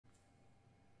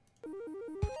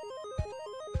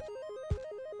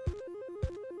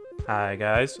Hi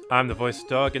guys, I'm the voice of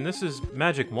dog, and this is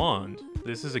Magic Wand.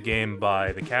 This is a game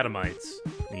by the Catamites,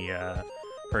 the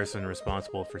person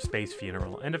responsible for Space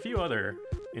Funeral, and a few other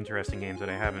interesting games that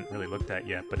I haven't really looked at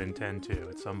yet, but intend to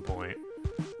at some point.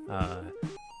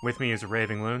 With me is a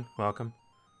raving loon. Welcome.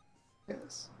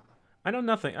 Yes. I know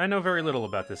nothing. I know very little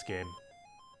about this game.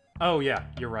 Oh yeah,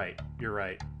 you're right. You're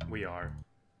right. We are.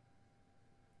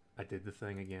 I did the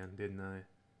thing again, didn't I?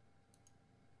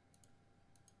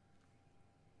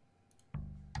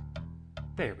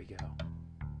 There we go.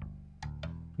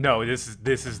 No, this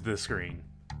is the screen.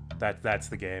 That's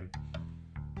the game.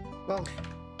 Well,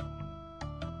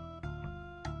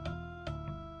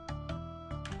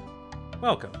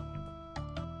 Welcome.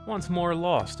 Once more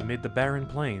lost amid the barren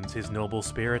plains, his noble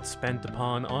spirit spent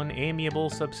upon unamiable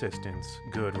subsistence,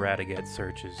 good Radaget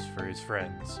searches for his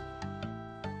friends.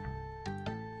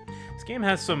 This game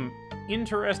has some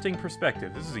interesting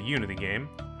perspective. This is a Unity game.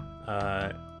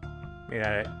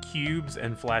 Cubes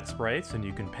and flat sprites, and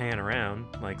you can pan around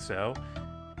like so.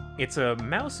 It's a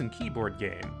mouse and keyboard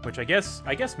game, which I guess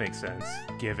makes sense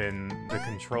given the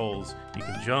controls. You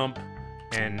can jump,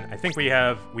 and I think we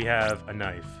have a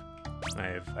knife.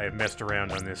 I have messed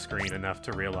around on this screen enough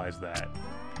to realize that.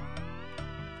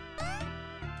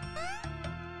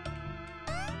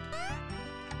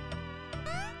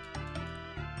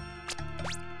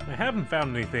 I haven't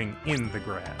found anything in the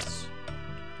grass.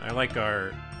 I like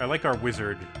our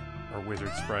wizard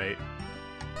sprite.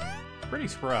 Pretty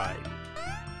spry.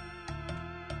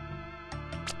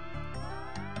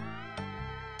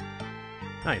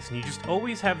 Nice, and you just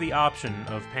always have the option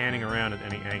of panning around at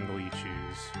any angle you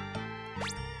choose.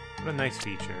 What a nice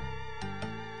feature.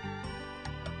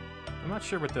 I'm not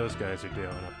sure what those guys are doing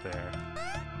up there.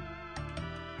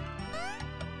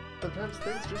 sometimes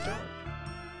things just aren't.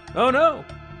 Oh no!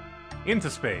 Into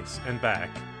space and back.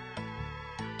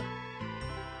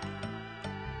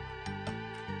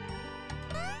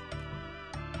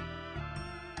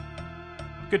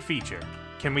 Good feature.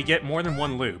 Can we get more than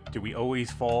one loop? Do we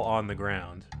always fall on the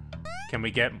ground? Can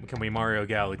we Mario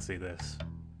Galaxy this?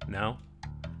 No?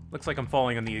 Looks like I'm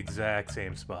falling on the exact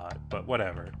same spot, but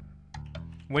whatever.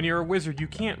 When you're a wizard, you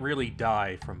can't really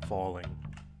die from falling.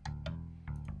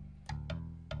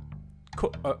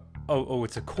 Oh,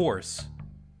 it's a course.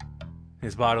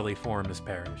 His bodily form has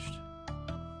perished.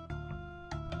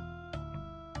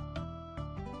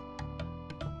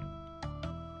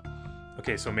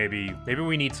 Okay, so maybe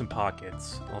we need some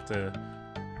pockets.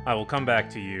 I will come back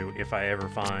to you if I ever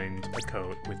find a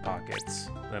coat with pockets.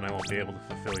 Then I won't be able to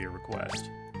fulfill your request.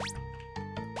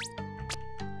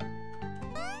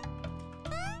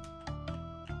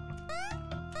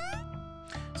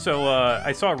 So,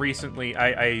 I saw recently,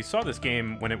 I saw this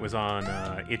game when it was on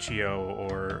itch.io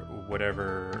or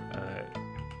whatever,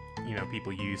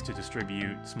 people use to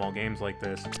distribute small games like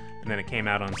this, and then it came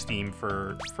out on Steam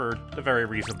for a very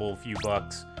reasonable few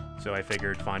bucks, so I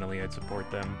figured finally I'd support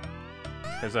them.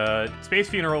 Because Space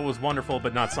Funeral was wonderful,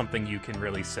 but not something you can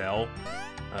really sell,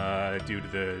 due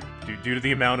to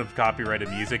the amount of copyrighted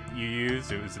music you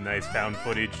use. It was a nice found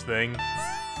footage thing.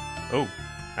 Oh,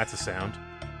 that's a sound.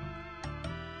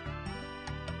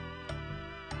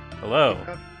 Hello.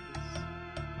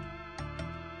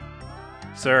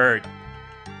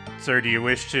 Sir, do you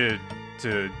wish to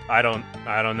I don't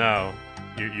know.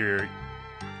 You're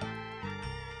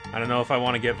I don't know if I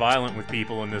want to get violent with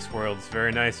people in this world. It's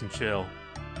very nice and chill.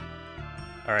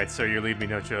 Alright, sir, you leave me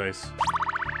no choice.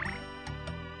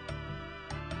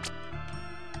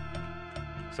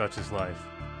 Such is life.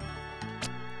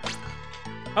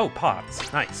 Oh,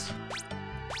 pots. Nice.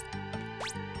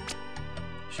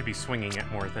 Should be swinging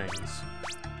at more things.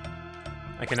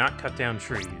 I cannot cut down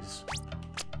trees.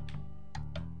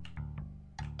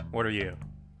 What are you?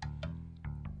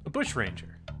 A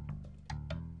bushranger.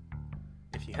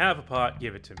 If you have a pot,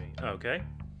 give it to me. Okay.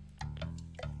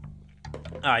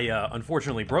 I,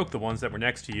 unfortunately broke the ones that were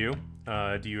next to you.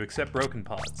 Do you accept broken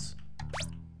pots?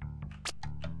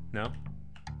 No?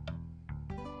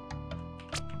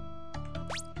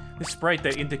 This sprite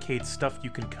that indicates stuff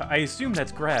you can cut. I assume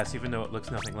that's grass, even though it looks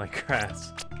nothing like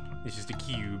grass. It's just a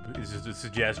cube. It's just a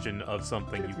suggestion of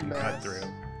something you can cut through.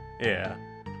 Yeah.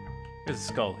 There's a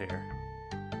skull here.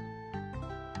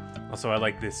 Also, I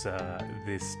like this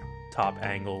this top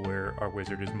angle where our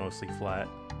wizard is mostly flat.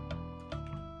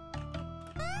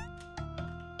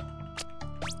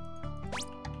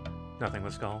 Nothing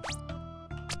with skull.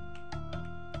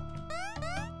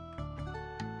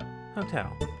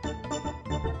 Hotel.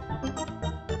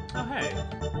 Oh, hey.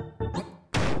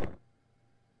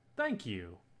 Thank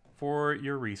you for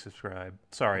your resubscribe.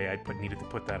 Sorry, needed to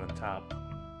put that on top.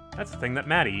 That's the thing that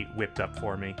Maddie whipped up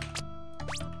for me.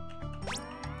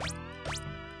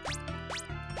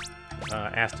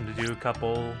 asked him to do a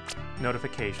couple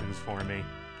notifications for me.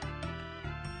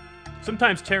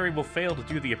 Sometimes Terry will fail to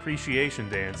do the appreciation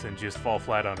dance and just fall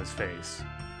flat on his face.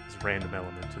 There's a random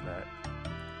element to that.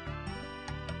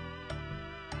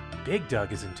 Big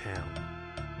Doug is in town.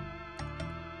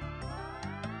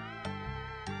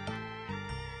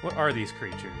 What are these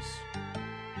creatures?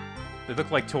 They look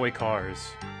like toy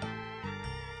cars.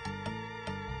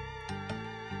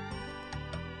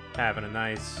 Having a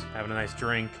nice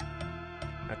drink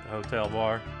at the hotel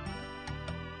bar.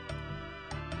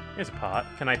 Here's a pot.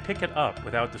 Can I pick it up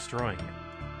without destroying it?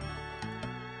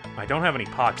 I don't have any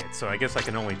pockets, so I guess I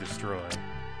can only destroy.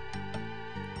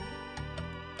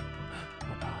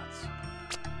 More pots.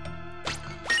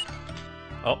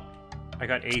 Oh, I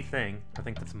got a thing. I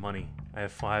think that's money. I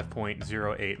have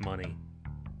 5.08 money.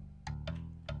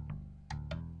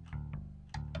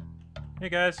 Hey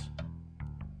guys.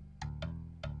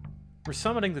 We're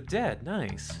summoning the dead.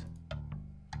 Nice.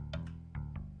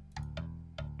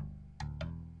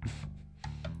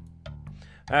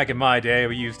 Back in my day,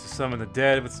 we used to summon the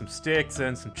dead with some sticks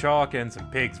and some chalk and some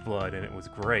pig's blood, and it was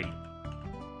great.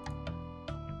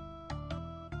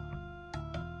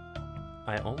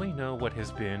 I only know what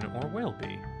has been or will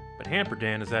be, but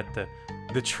Hamperdan is at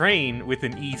the train with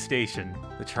an E station.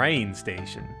 The train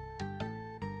station.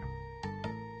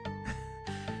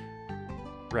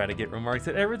 Radagate remarks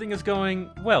that everything is going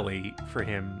welly for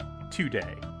him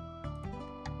today.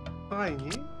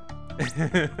 Fine.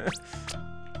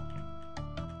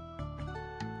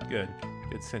 Good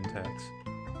syntax.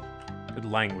 Good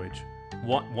language.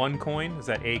 One coin? Is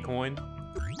that a coin?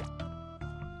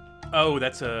 Oh,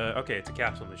 that's a... Okay, it's a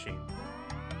capsule machine.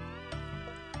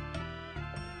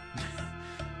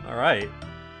 Alright.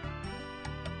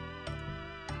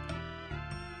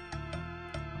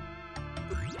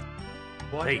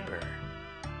 Paper.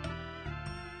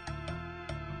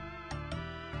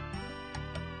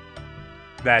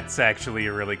 That's actually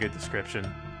a really good description.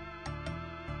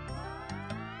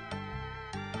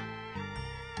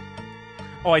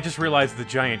 Oh, I just realized the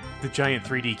giant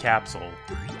 3D capsule.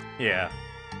 Yeah.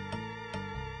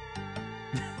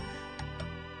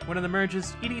 When it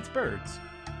emerges, it eats birds.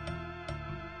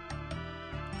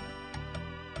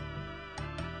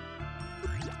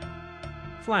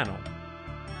 Flannel.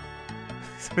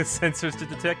 With sensors to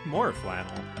detect more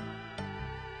flannel.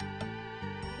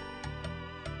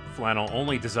 Flannel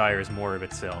only desires more of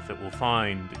itself. It will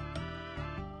find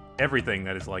everything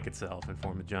that is like itself and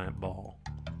form a giant ball.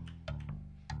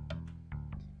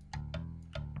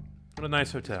 What a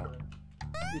nice hotel.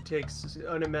 It takes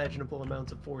unimaginable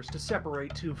amounts of force to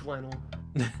separate two flannel.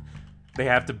 They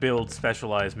have to build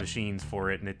specialized machines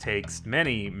for it, and it takes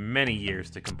many, many years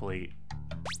to complete.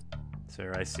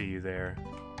 Sir, I see you there.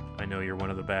 I know you're one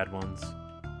of the bad ones.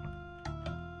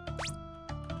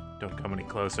 Don't come any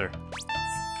closer.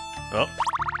 Oh.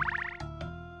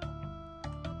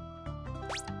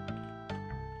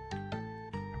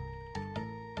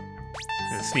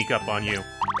 Gonna sneak up on you.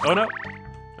 Oh no!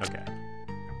 Okay.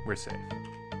 We're safe.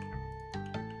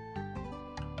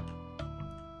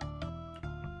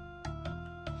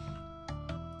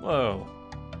 Whoa.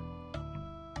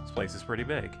 This place is pretty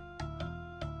big.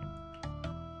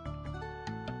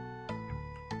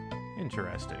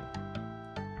 Interesting.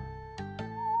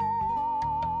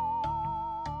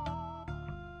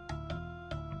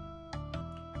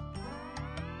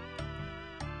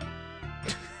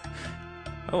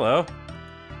 Hello.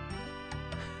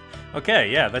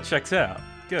 Okay, yeah, that checks out.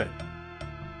 Good.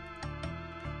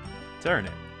 Turn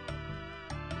it.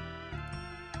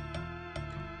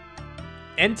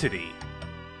 Entity.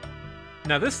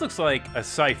 Now this looks like a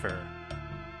cipher,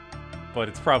 but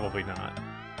it's probably not.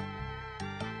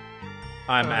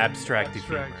 I'm abstract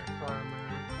farmer.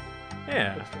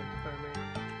 Yeah. Abstract farmer.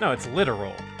 No, it's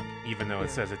literal, even though it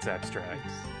says it's abstract.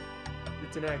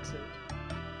 It's an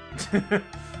accent.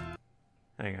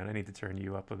 Hang on, I need to turn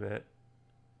you up a bit.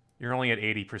 You're only at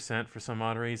 80% for some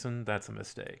odd reason. That's a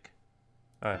mistake.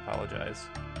 I apologize.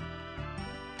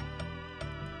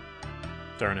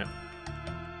 Turn it.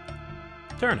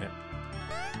 Turn it.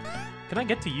 Can I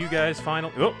get to you guys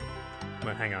finally? Oh!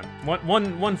 Wait, hang on.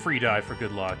 One free die for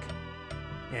good luck.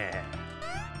 Yeah.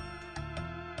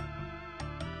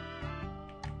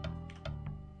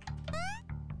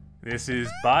 This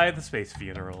is by the space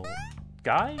funeral.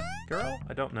 Guy? Girl?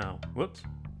 I don't know. Whoops.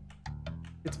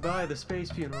 It's by the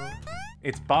space funeral.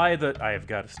 It's by the... I have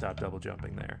got to stop double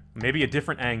jumping there. Maybe a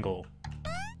different angle.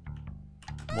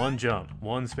 One jump.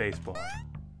 One space bar.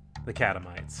 The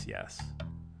catamites, yes.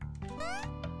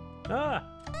 Ah!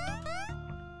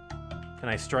 Can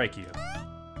I strike you?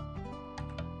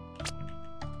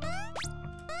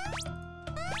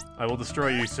 I will destroy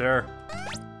you, sir.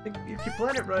 If you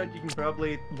plan it right, you can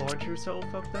probably launch yourself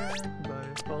up there by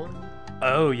falling.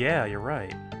 Oh, yeah, you're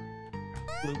right.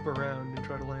 Loop around and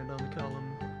try to land on the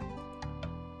column.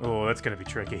 Oh, that's gonna be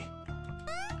tricky.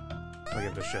 I'll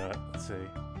give it a shot. Let's see.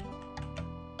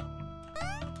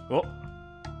 Oh.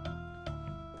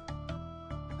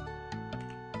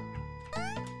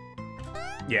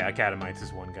 Yeah, catamites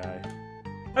is one guy.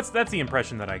 That's the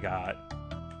impression that I got.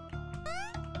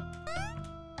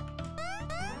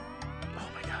 Oh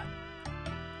my god.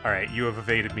 Alright, you have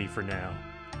evaded me for now.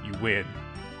 You win.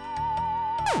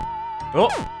 Oh!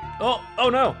 Oh! Oh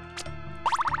no!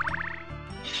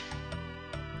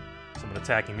 Someone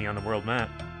attacking me on the world map.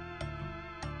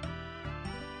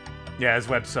 Yeah, his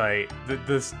website.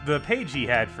 The page he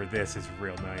had for this is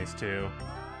real nice too.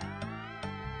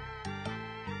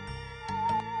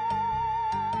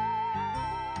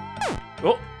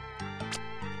 Oh!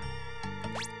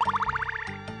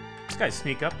 This guys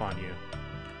sneak up on you.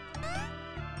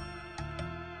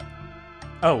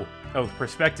 Oh,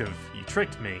 perspective. You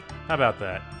tricked me. How about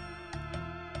that?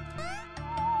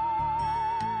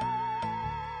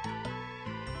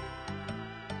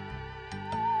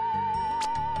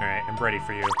 Alright, I'm ready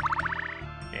for you.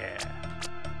 Yeah.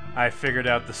 I figured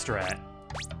out the strat.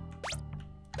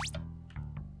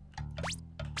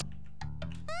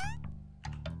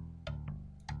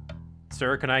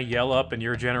 Sir, can I yell up in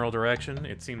your general direction?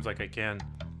 It seems like I can.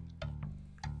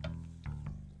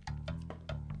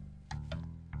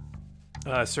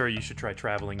 Sir, you should try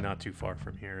traveling not too far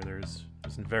from here. There's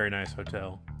a very nice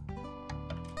hotel.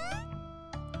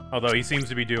 Although he seems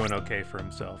to be doing okay for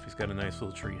himself. He's got a nice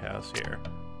little tree house here.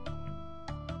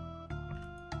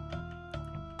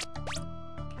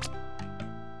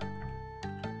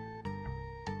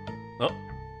 Oh.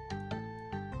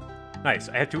 Nice.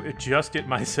 I have to adjust it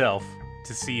myself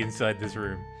to see inside this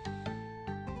room.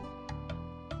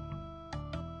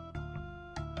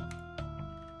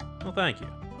 Well, thank you.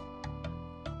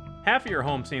 Half of your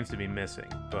home seems to be missing,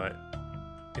 but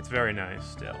it's very nice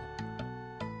still.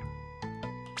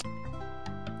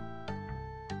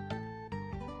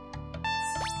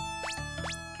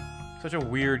 Such a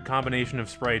weird combination of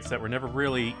sprites that were never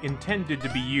really intended to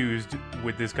be used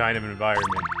with this kind of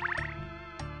environment.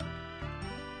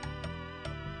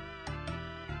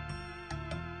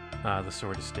 Ah, the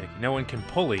sword is sticky. No one can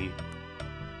pulley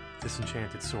this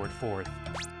enchanted sword forth.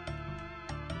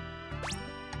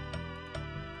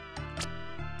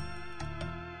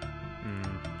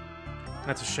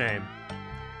 That's a shame.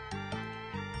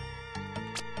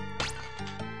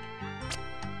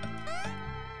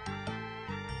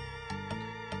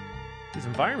 These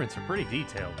environments are pretty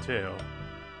detailed, too.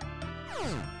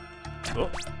 Oh.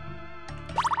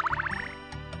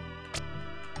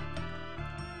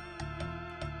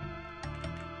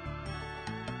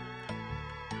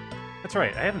 That's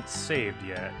right, I haven't saved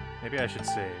yet. Maybe I should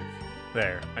save.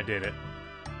 There, I did it.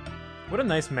 What a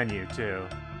nice menu, too.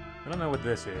 I don't know what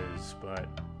this is, but...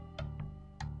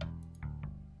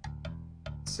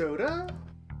 Soda?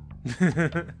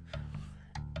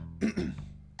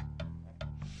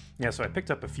 Yeah, so I picked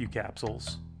up a few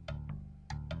capsules.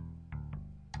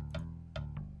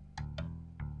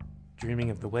 Dreaming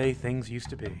of the way things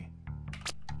used to be.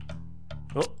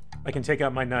 Oh, I can take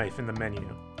out my knife in the menu.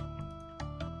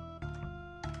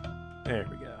 There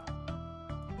we go.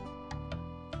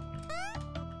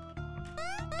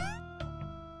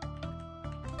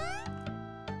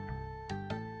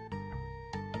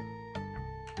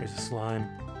 There's a slime.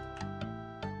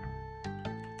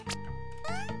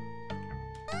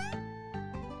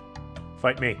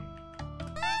 Fight me.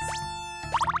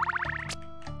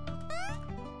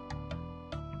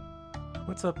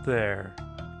 What's up there?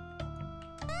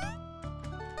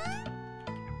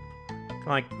 Can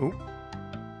I... Ooh.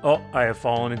 Oh, I have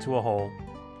fallen into a hole.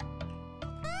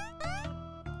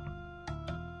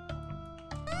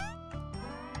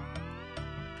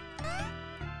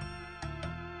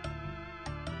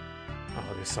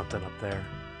 Oh, there's something up there.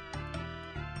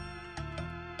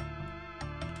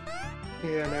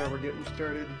 Yeah, now we're getting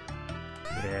started.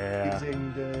 Yeah.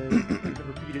 Using the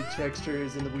repeated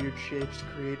textures and the weird shapes to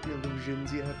create the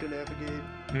illusions you have to navigate.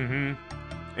 Mm-hmm.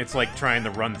 It's like trying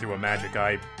to run through a magic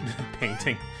eye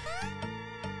painting.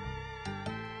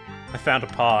 I found a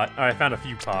pot. I found a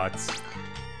few pots.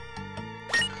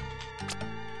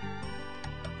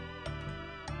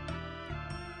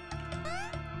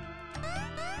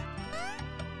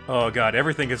 Oh god,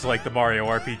 everything is like the Mario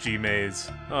RPG maze.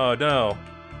 Oh no.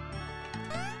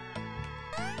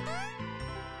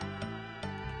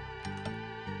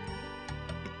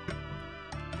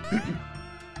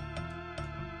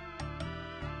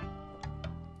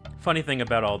 Funny thing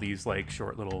about all these like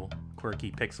short little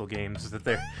quirky pixel games is that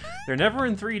they're never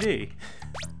in 3D.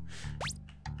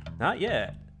 Not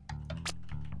yet.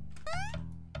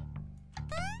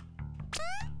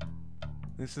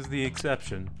 This is the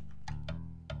exception.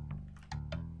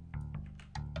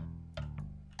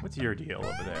 What's your deal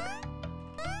over there?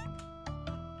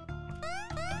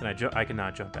 I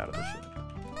cannot jump out of the ship.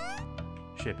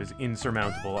 Ship is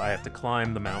insurmountable. I have to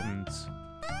climb the mountains.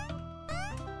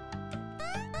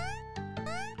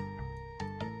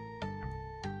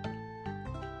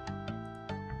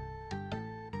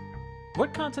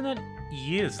 What continent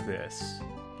is this?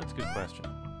 That's a good question.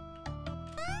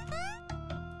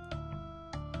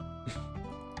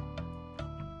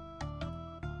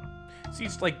 So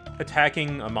he's like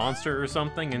attacking a monster or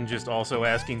something and just also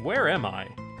asking, where am I?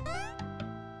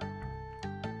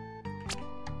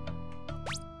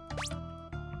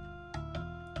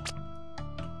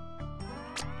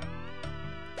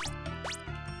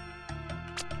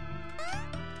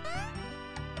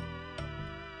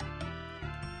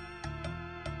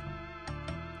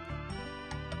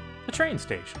 The train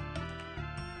station.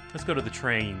 Let's go to the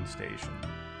train station.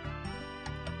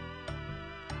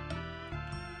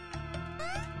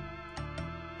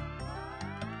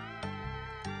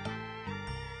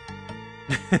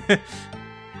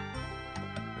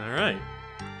 Alright.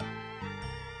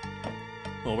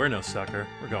 Well, we're no sucker.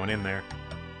 We're going in there.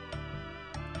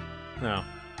 No. Well,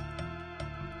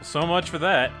 so much for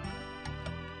that.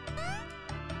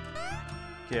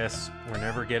 Guess we're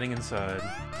never getting inside.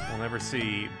 We'll never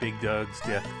see Big Doug's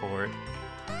death for it.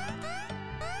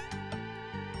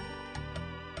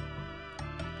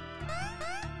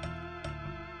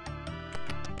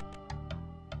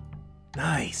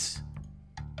 Nice!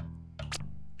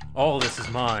 All of this is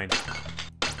mine.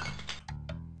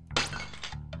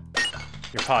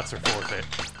 Your pots are forfeit.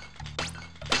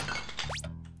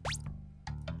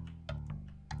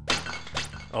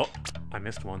 Oh, I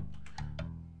missed one.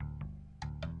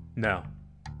 No.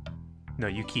 No,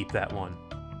 you keep that one.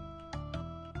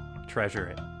 Treasure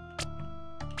it.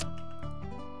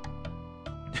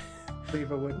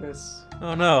 Leave a witness.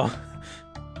 Oh no.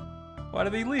 Why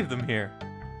did he leave them here?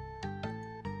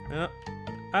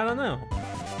 I don't know.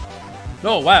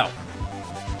 Oh, wow.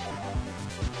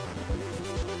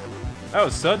 That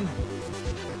was sudden.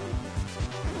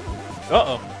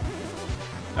 Uh-oh.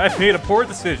 I've made a poor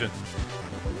decision.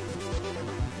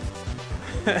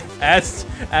 As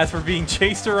for being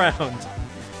chased around.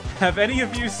 Have any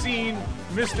of you seen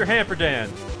Mr. Hamperdan?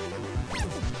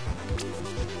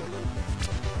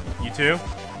 You too?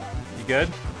 You good?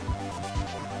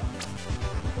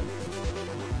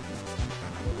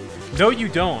 No, you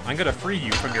don't. I'm gonna free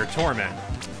you from your torment.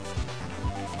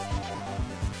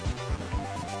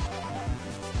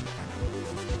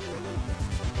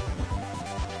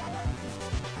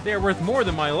 They're worth more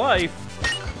than my life.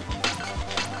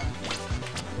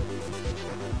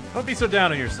 Don't be so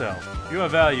down on yourself. You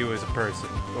have value as a person,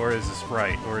 or as a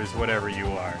sprite, or as whatever you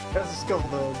are. That's a skull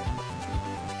dog.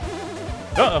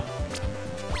 Uh-oh.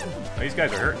 Oh, these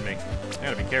guys are hurting me. I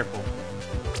gotta be careful.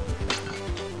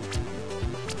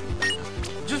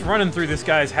 Just running through this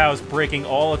guy's house, breaking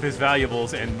all of his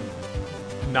valuables, and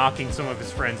knocking some of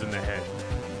his friends in the head.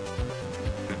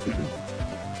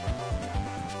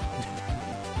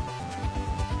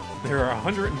 There are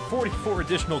 144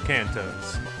 additional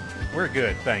cantos. We're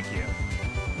good, thank you.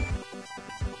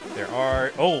 There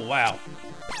are... Oh, wow.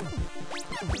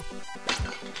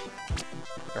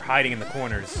 They're hiding in the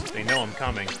corners. They know I'm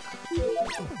coming.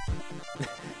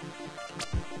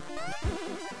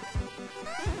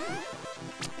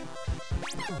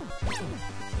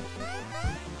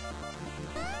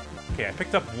 Okay, I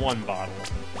picked up one bottle.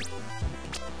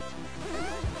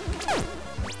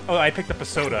 Oh, I picked up a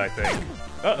soda, I think.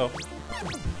 Uh-oh.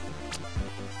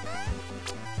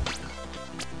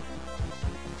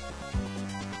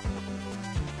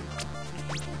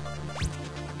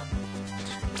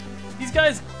 These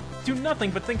guys do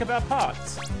nothing but think about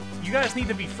pots. You guys need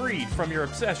to be freed from your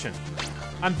obsession.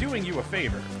 I'm doing you a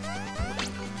favor.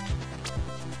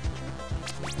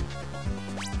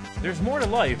 There's more to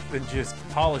life than just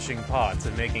polishing pots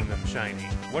and making them shiny.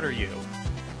 What are you?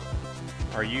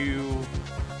 Are you...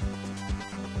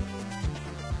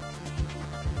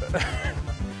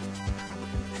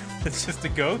 It's just a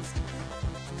ghost?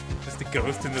 Just a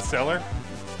ghost in the cellar?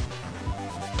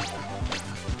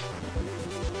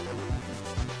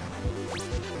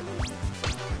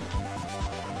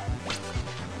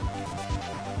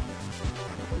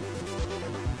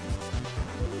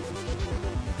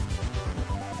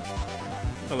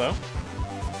 Hello?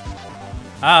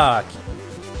 Ah,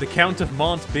 the Count of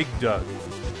Mont Big Doug.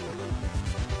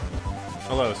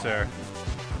 Hello, sir.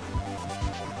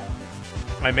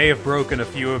 I may have broken a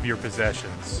few of your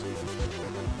possessions.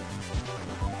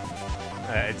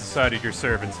 I decided your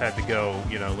servants had to go,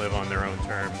 you know, live on their own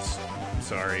terms. I'm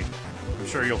sorry. I'm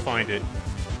sure you'll find it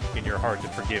in your heart to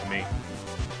forgive me.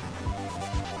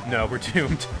 No, we're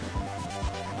doomed.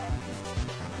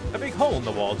 A big hole in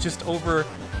the wall, just over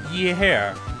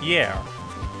here. Yeah.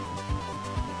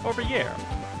 Over here.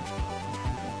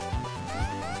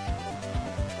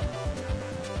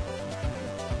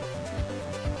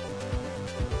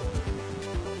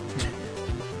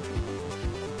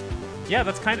 Yeah,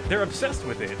 that's kind of... They're obsessed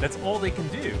with it. That's all they can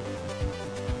do.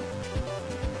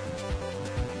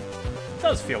 It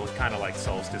does feel kind of like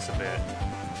Solstice a bit.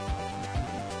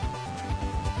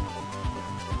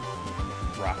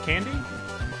 Rock candy?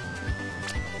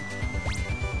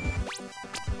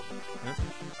 Huh?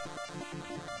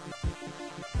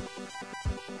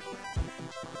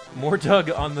 More Doug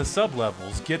on the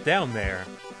sub-levels. Get down there.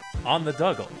 On the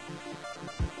Duggle.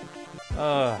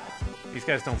 These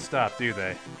guys don't stop, do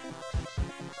they?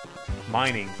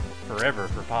 Mining forever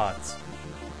for pots.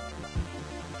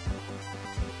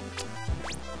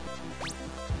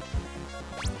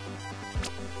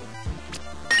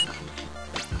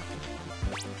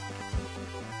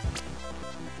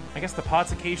 I guess the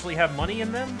pots occasionally have money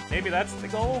in them? Maybe that's the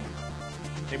goal?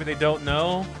 Maybe they don't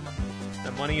know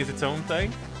that money is its own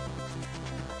thing?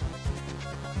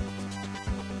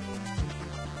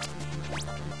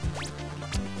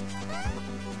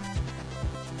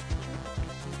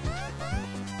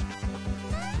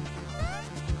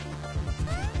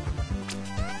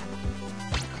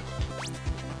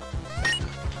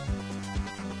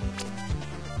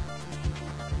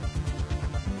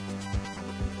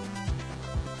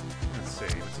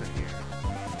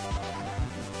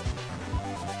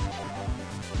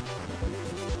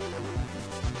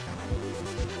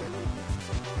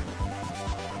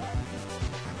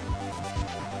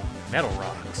 Metal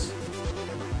rocks.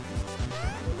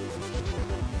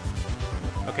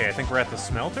 Okay, I think we're at the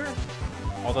smelter?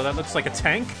 Although that looks like a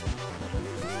tank?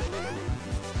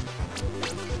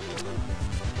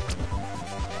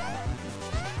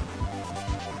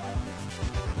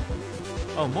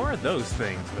 Oh, more of those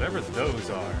things, whatever those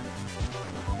are.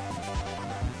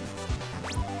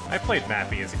 I played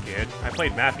Mappy as a kid. I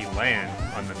played Mappy Land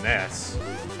on the NES.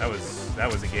 That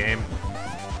was a game.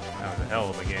 That was a hell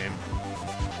of a game.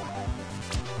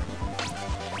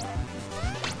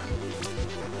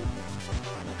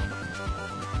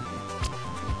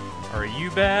 Are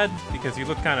you bad? Because you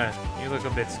look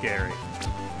a bit scary.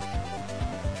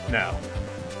 No.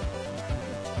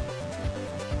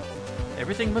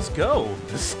 Everything must go.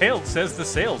 The sales says the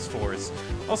sales force.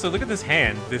 Also, look at this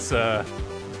hand. This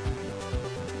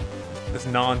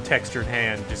non-textured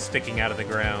hand just sticking out of the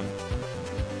ground.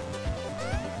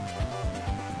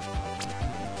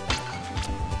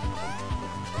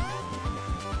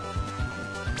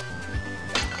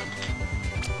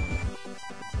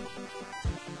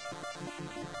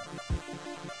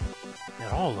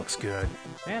 It all looks good.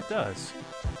 Yeah, it does.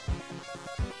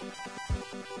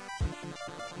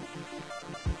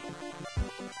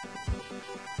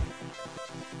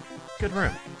 Good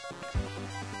room.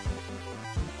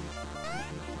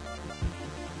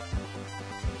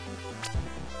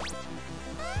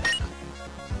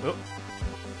 Oh.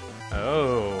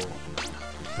 Oh.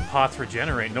 The pots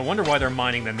regenerate. No wonder why they're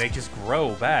mining them. They just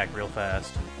grow back real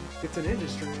fast. It's an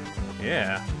industry.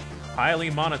 Yeah. High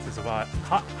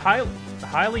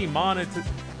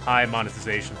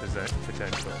monetization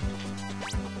potential.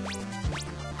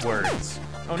 Words.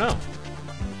 Oh no.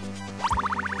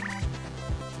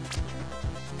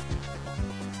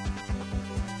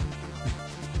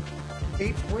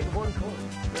 $8.1 coin.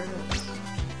 Very nice.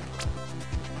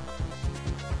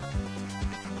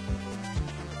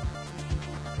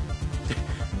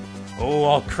 Oh,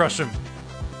 I'll crush him.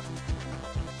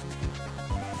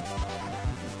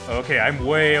 Okay, I'm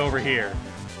way over here.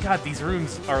 God, these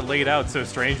rooms are laid out so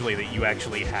strangely that you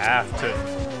actually have to...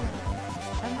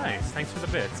 Oh, nice. Thanks for the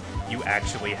bits. You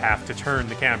actually have to turn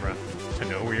the camera to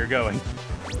know where you're going.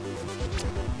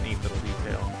 Neat little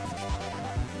detail.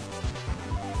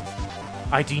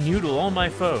 I denoodle all my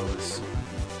foes.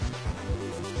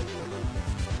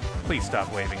 Please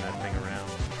stop waving that thing around.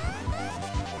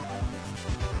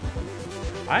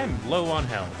 I'm low on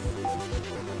health.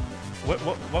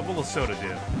 What will a soda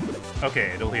do?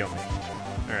 Okay, it'll heal me.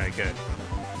 Alright, good.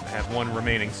 I have one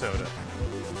remaining soda.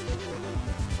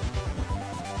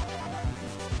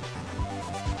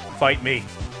 Fight me.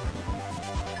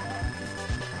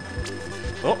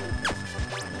 Oh.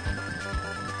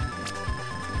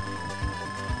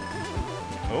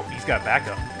 Oh, he's got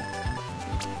backup.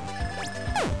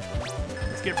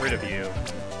 Let's get rid of you.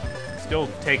 Still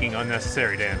taking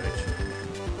unnecessary damage.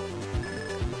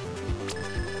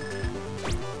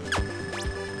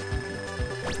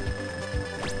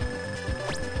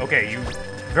 Okay, you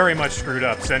very much screwed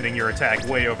up sending your attack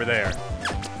way over there.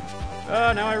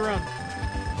 Now I run.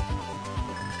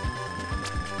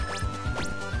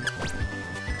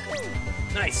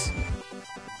 Nice.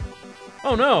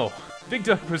 Oh no! Big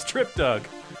Doug was Trip Doug.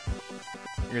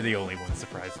 You're the only one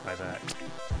surprised by that.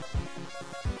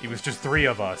 It was just 3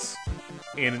 of us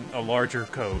in a larger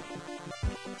coat.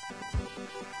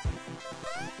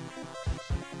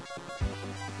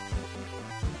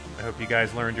 I hope you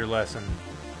guys learned your lesson.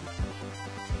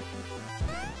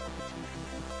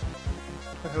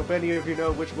 I hope any of you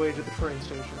know which way to the train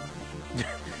station.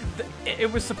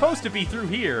 It was supposed to be through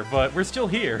here, but we're still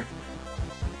here.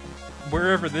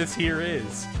 Wherever this here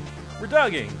is. We're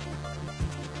dugging.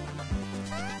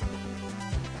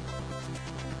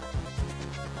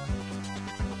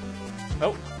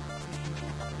 Oh.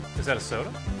 Is that a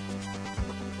soda?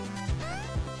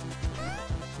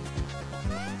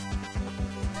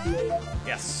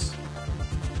 Yes.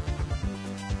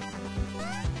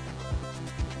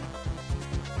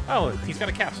 Oh, he's got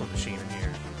a capsule machine in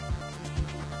here.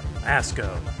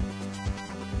 Asco.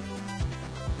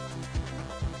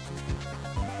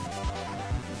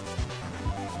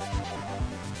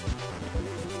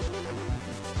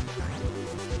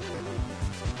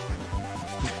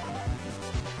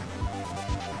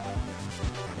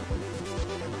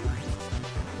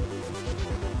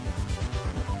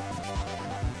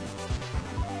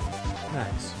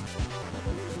 Nice.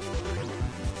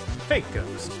 Fake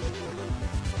ghost.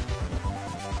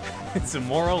 It's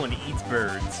immoral and eats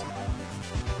birds.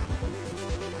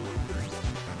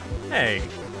 Hey,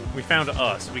 we found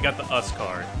us. We got the us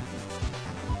card.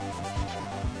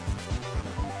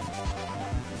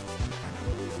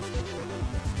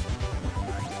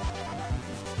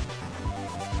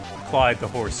 Clyde the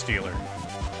horse stealer.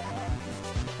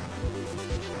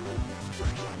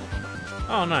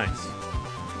 Oh, nice.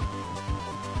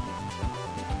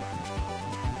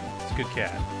 It's a good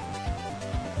cat.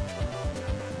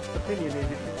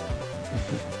 Opinionated.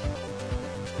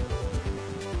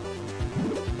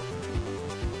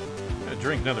 Gotta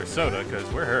drink another soda, because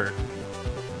we're hurt.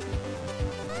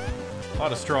 A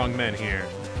lot of strong men here.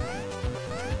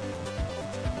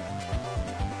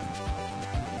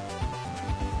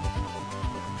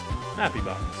 Happy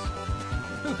Box.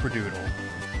 Hooperdoodle.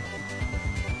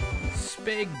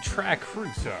 Speg Track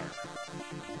Cruiser.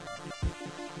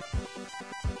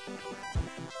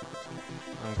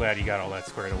 I'm glad you got all that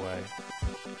squared away.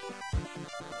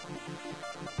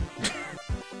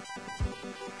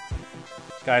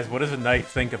 Guys, what does a knife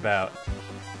think about?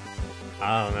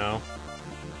 I don't know.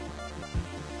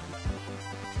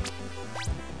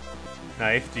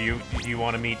 Knife, do you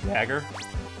want to meet Dagger?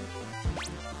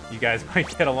 You guys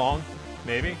might get along,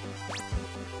 maybe?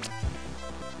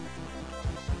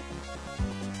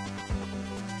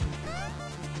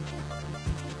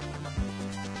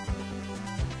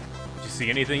 Did you see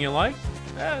anything you like?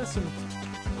 Some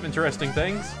interesting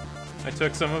things. I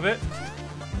took some of it.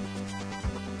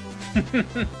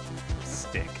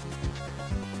 Stick.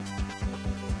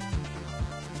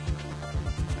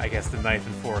 I guess the knife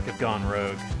and fork have gone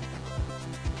rogue.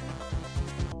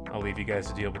 I'll leave you guys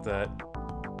to deal with that.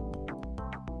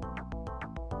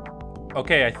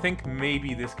 Okay, I think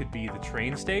maybe this could be the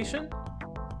train station?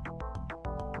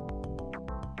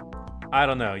 I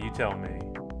don't know, you tell me.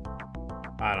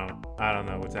 I don't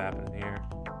know what's happening here.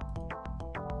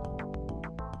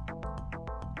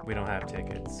 We don't have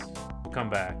tickets. We'll come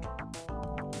back.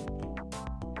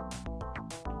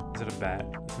 Is it a bat?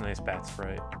 It's a nice bat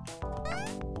sprite.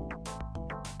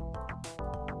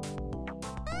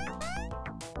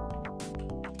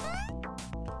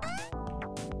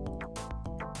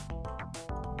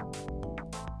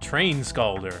 Train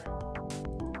Scalder.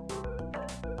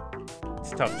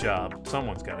 It's a tough job.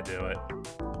 Someone's got to do it.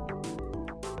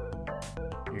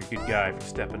 You're a good guy for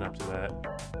stepping up to that.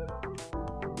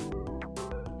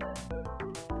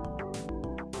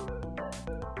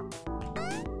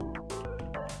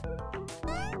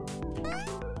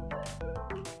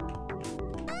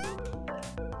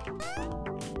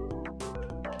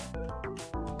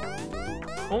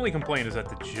 Only complaint is that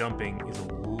the jumping is a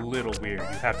little weird. You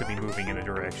have to be moving in a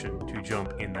direction to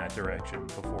jump in that direction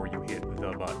before you hit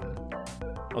the button.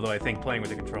 Although I think playing with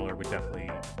the controller would definitely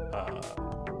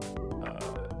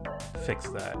fix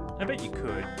that. I bet you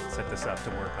could set this up to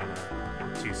work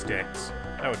on 2 sticks.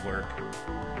 That would work.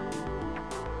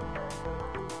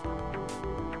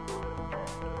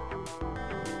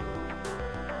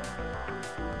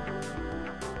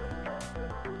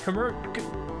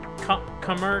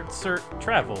 Commerce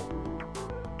travel.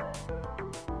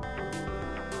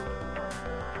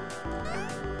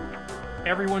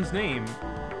 Everyone's name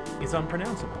is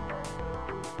unpronounceable.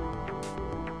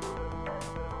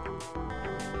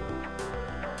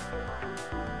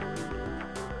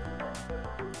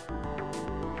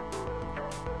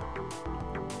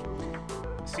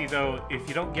 See, though, if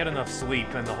you don't get enough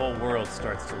sleep, then the whole world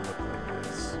starts to look like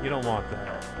this. You don't want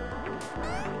that.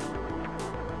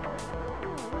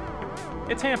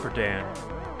 It's Hamperdan.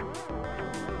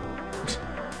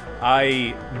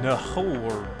 I know,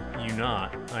 or you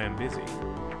not. I am busy.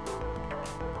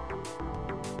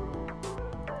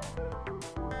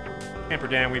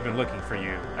 Hamperdan, we've been looking for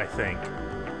you, I think.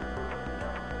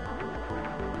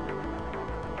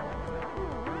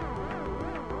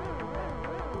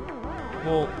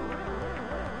 Well,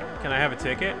 can I have a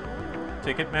ticket?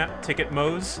 Ticket map? Ticket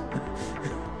Mose?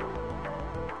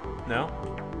 No?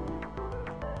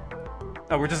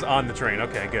 Oh, we're just on the train.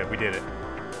 Okay, good. We did it.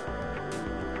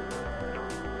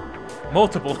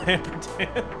 Multiple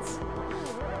Hamperdans.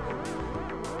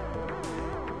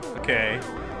 Okay.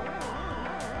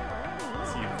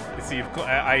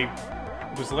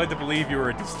 I was led to believe you were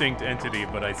a distinct entity,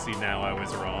 but I see now I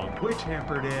was wrong. Which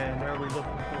Hamperdan are we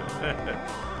looking for?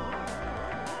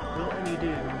 Will any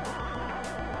do?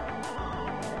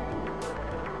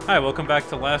 Hi, welcome back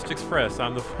to Last Express.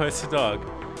 I'm the voice of dog.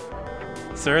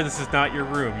 Sir, this is not your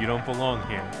room. You don't belong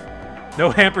here. No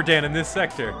Hamperdan in this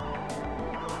sector.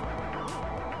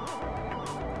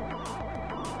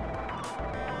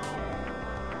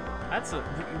 That's a...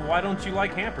 Why don't you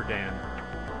like Hamperdan?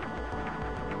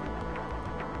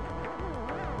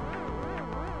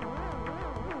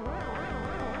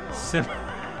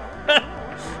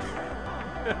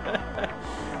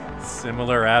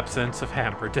 Similar absence of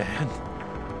Hamperdan.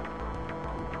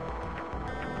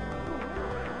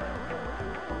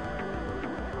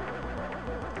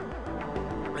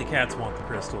 The cats want the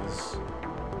crystals.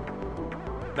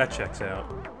 That checks out.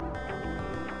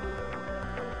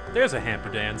 There's a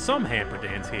Hamperdan. Some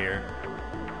Hamperdans here.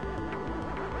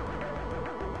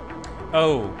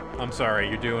 Oh, I'm sorry.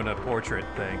 You're doing a portrait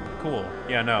thing. Cool.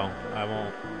 Yeah, no. I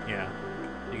won't. Yeah.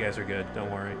 You guys are good.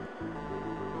 Don't worry.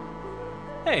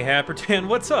 Hey, Hamperdan,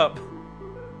 what's up?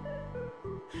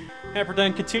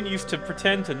 Hamperdan continues to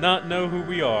pretend to not know who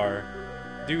we are.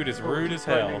 Dude is rude as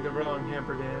hell. Finding the wrong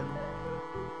Hamperdan.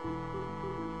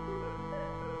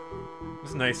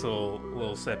 This nice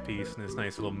little set piece and this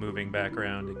nice little moving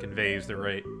background. It conveys the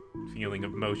right feeling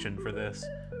of motion for this.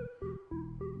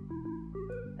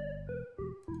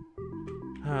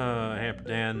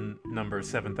 Hamperdan number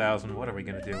 7000. What are we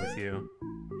gonna do with you?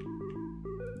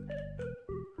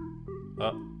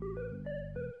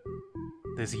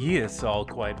 This year's all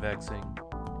quite vexing.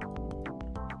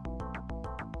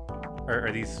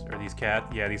 Are these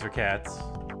cats? Yeah, these are cats.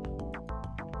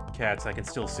 Cats, I can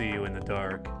still see you in the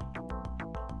dark.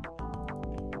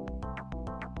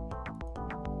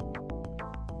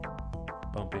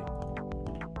 Bumpy.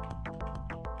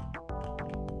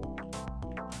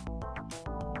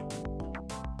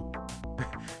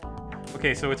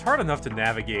 Okay, so it's hard enough to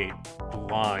navigate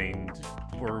blind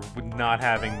or not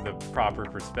having the proper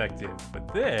perspective,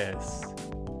 but this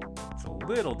is a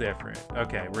little different.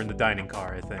 Okay, we're in the dining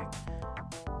car, I think.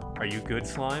 Are you good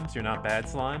slimes? You're not bad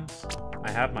slimes? I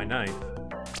have my knife.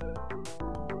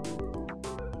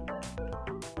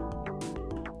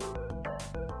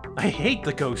 I hate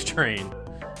the ghost train.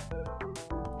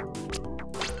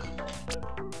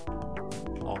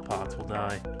 All pots will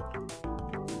die.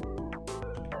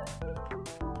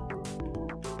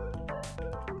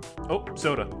 Oh,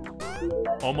 soda.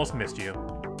 Almost missed you.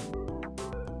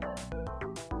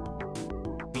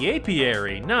 The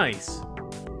apiary, nice.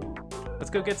 Let's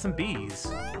go get some bees.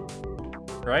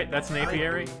 Right? That's an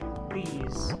apiary?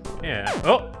 Bees. Yeah.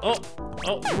 Oh,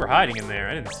 you were hiding in there.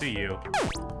 I didn't see you.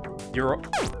 You're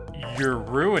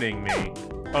ruining me.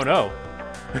 Oh no.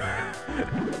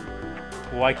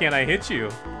 Why can't I hit you?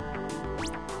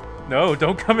 No,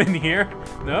 don't come in here.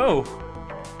 No.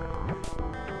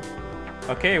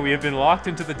 Okay, we have been locked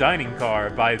into the dining car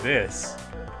by this.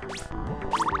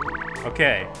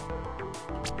 Okay.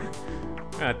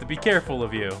 I have to be careful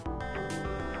of you.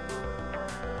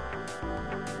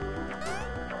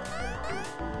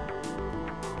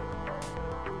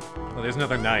 Oh, there's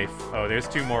another knife. Oh, there's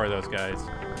two more of those guys.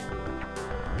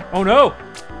 Oh no!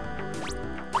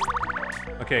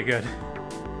 Okay, good.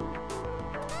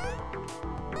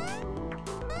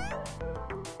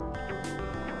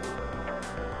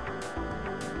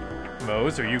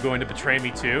 Mose, are you going to betray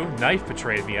me too? Knife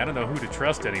betrayed me. I don't know who to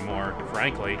trust anymore,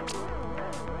 frankly.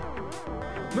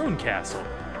 Moon Castle.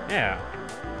 Yeah.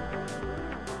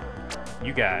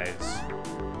 You guys.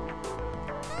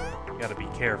 Gotta be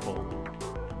careful.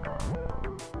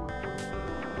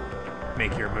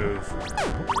 Make your move.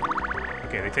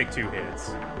 Okay, they take 2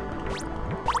 hits.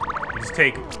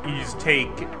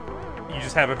 You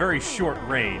just have a very short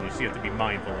range, so you have to be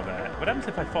mindful of that. What happens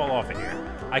if I fall off of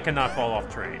here? I cannot fall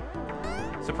off train.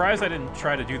 Surprised I didn't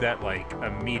try to do that, like,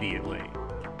 immediately.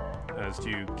 I was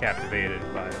too captivated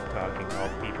by talking to all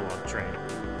the people on the train.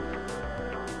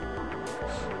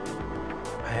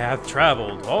 I have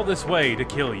traveled all this way to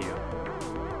kill you.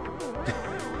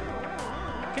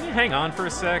 Can you hang on for a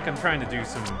sec? I'm trying to do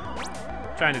some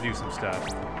stuff.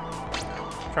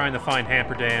 Trying to find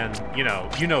Hamperdan. You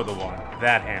know the one.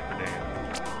 That Hamperdan.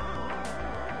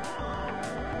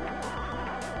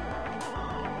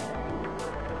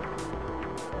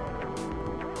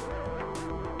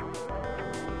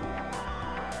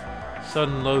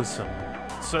 Sudden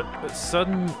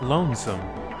lonesome.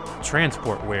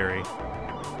 Transport weary.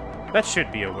 That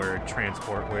should be a word,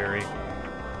 transport weary.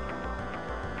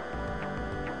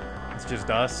 It's just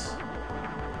us.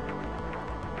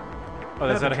 Oh,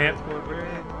 is that a ham?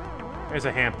 There's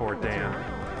a Hamport Dan.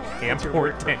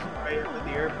 Hamport Dan. Right at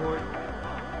the airport.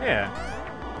 Yeah.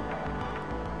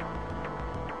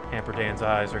 Hamperdan's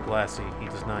eyes are glassy. He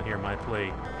does not hear my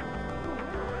plea.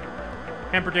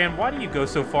 Hamperdan, why do you go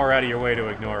so far out of your way to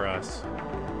ignore us?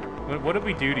 What did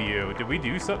we do to you? Did we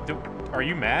do something? Are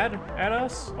you mad at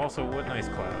us? Also, what nice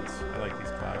clouds. I like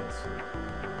these clouds.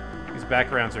 These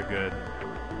backgrounds are good.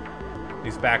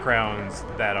 These backgrounds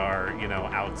that are, you know,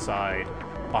 outside,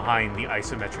 behind the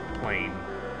isometric plane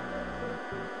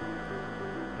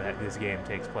that this game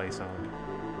takes place on.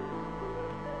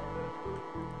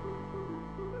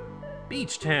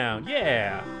 Beach Town,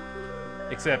 yeah!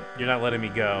 Except you're not letting me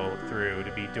go through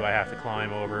to be. Do I have to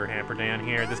climb over Hamperdan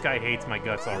here? This guy hates my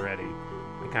guts already.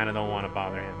 I kind of don't want to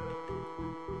bother him.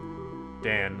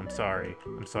 Dan, I'm sorry.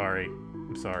 I'm sorry.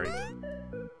 I'm sorry.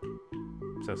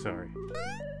 I'm so sorry.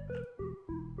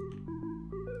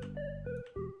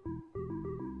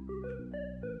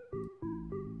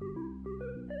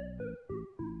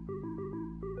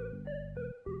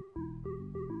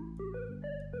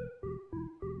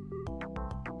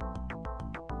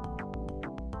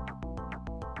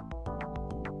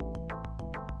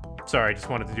 Sorry, I just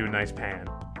wanted to do a nice pan.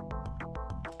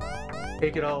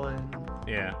 Take it all in.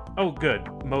 Yeah. Oh, good.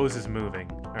 Mose is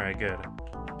moving. Alright, good.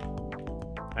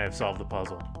 I have solved the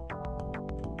puzzle.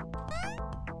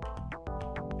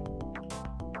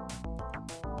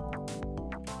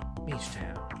 Beach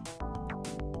Town.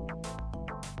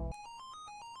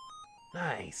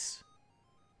 Nice.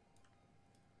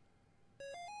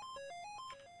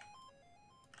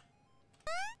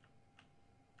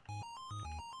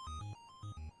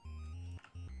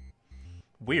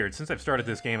 Weird. Since I've started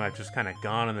this game, I've just kind of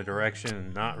gone in the direction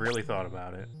and not really thought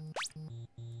about it.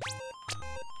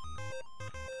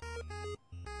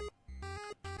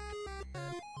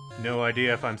 No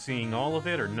idea if I'm seeing all of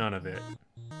it or none of it.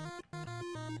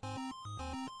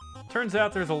 Turns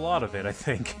out there's a lot of it, I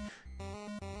think.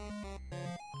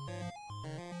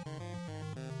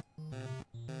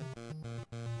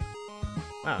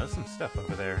 Wow, there's some stuff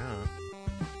over there, huh?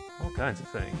 All kinds of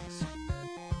things.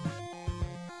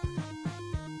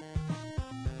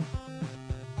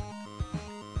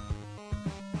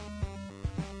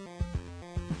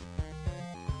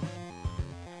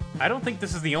 I don't think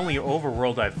this is the only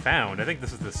overworld I've found. I think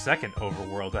this is the second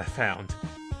overworld I found.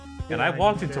 And I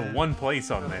walked into one place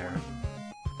on there.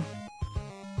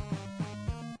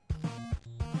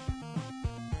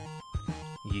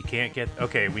 You can't get...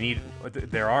 Okay, we need...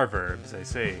 There are verbs, I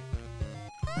see.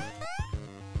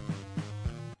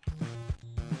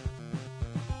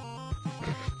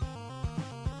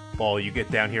 Ball, you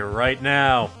get down here right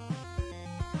now.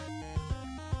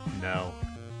 No.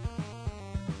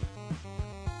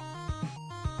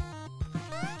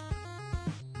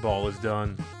 Ball is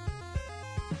done.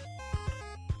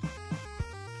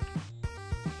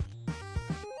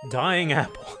 Dying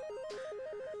apple.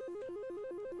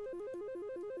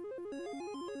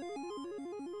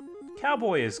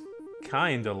 Cowboy is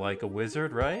kinda like a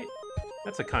wizard, right?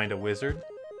 That's a kinda wizard.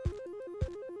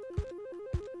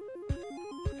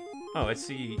 Oh, I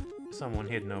see someone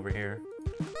hidden over here.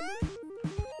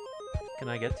 Can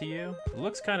I get to you? It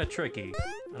looks kinda tricky.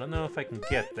 I don't know if I can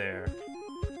get there.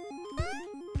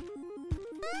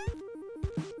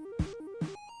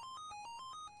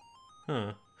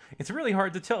 Huh. It's really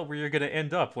hard to tell where you're gonna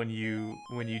end up when you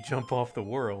jump off the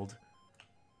world.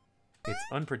 It's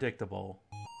unpredictable.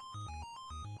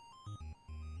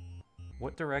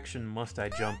 What direction must I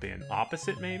jump in?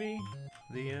 Opposite, maybe?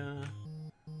 The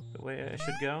the way I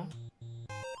should go?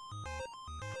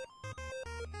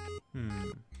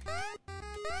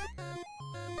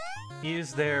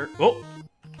 Is there... Oh!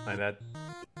 My bad.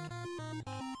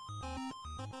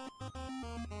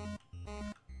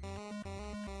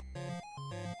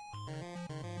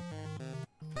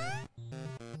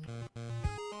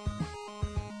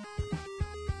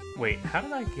 Wait, how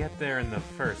did I get there in the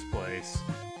first place?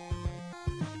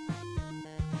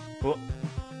 Oh.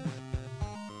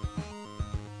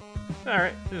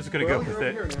 Alright, just gonna go with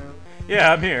it. Here now.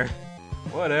 Yeah, I'm here.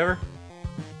 Whatever.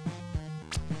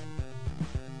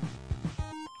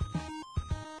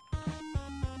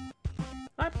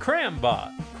 I'm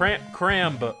Crambot.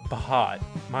 Crambot.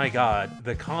 My god,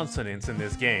 the consonants in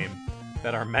this game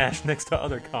that are mashed next to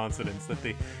other consonants that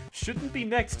they shouldn't be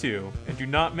next to and do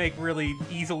not make really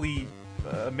easily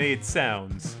made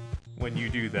sounds when you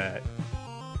do that.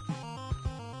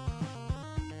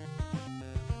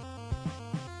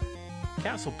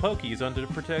 Castle Pokey is under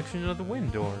the protection of the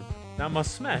Wind Orb. Now I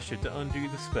must smash it to undo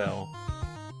the spell.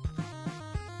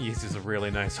 This is a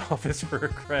really nice office for a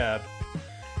crab.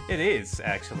 It is,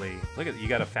 actually. Look at you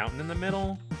got a fountain in the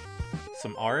middle,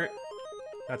 some art,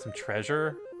 got some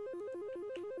treasure,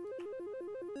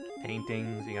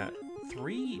 paintings, you got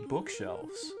 3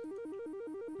 bookshelves.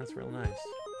 That's real nice.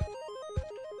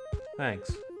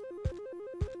 Thanks.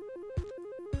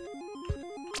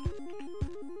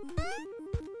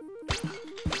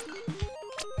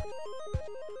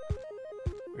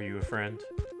 Are you a friend?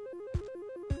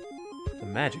 The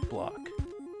magic block.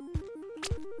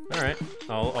 Alright,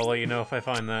 I'll let you know if I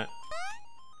find that.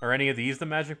 Are any of these the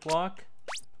magic block?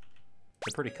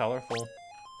 They're pretty colorful.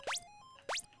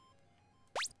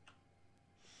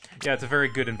 Yeah, it's a very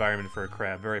good environment for a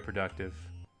crab, very productive.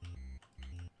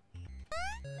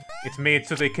 It's made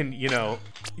so they can, you know,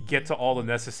 get to all the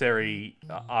necessary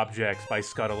objects by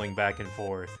scuttling back and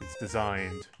forth. It's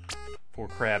designed for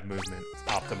crab movement. It's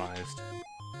optimized.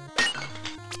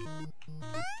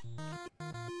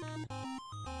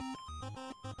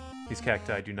 These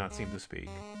cacti do not seem to speak.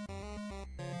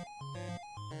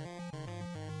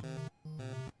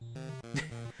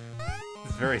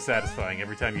 It's very satisfying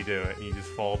every time you do it, and you just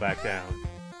fall back down.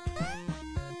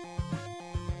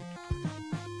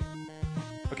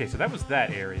 Okay, so that was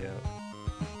that area.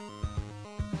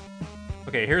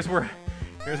 Okay, here's where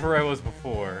I was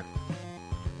before.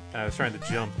 I was trying to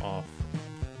jump off.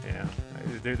 Yeah,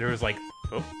 there was like,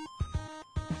 oh,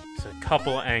 there's a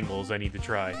couple angles I need to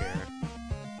try here.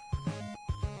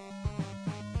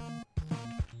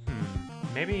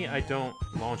 Maybe I don't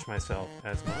launch myself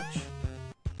as much.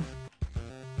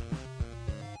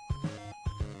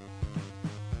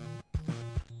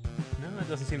 No, that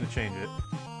doesn't seem to change it.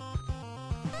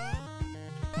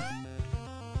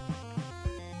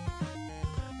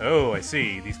 Oh, I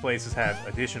see. These places have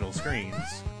additional screens.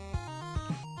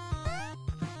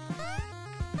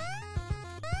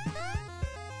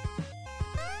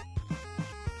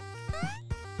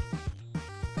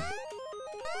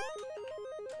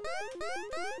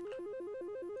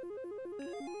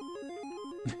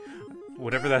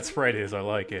 Whatever that sprite is, I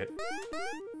like it.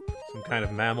 Some kind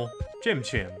of mammal. Chim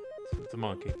Chim. It's a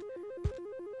monkey.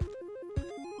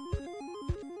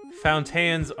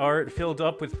 Fontaine's art filled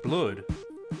up with blood.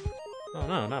 Oh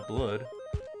no, not blood.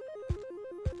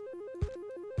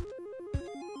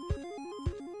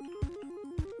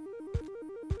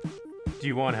 Do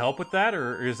you want help with that,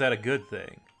 or is that a good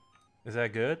thing? Is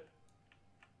that good?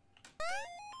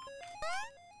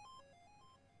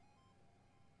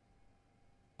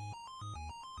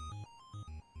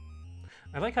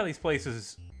 I like how these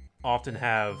places often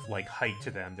have, like, height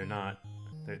to them. They're not...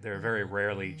 They're very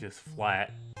rarely just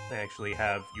flat. They actually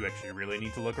have... You actually really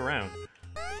need to look around.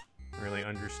 Really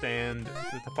understand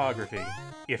the topography.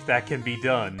 If that can be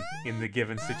done in the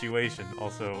given situation.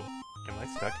 Also, am I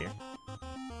stuck here?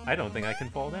 I don't think I can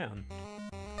fall down.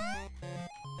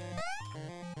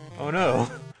 Oh no.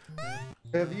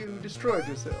 Have you destroyed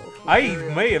yourself? I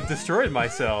may have destroyed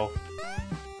myself.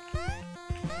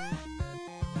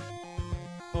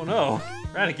 Oh no!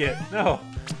 Raticate, no!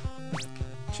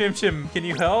 Chim Chim, can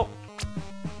you help?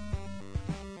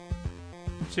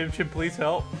 Chim Chim, please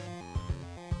help.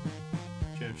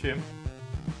 Chim Chim.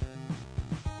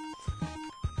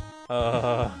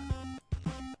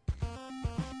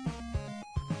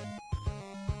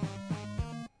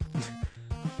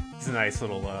 It's a nice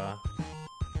little,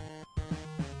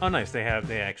 Oh, nice, they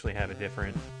actually have a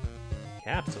different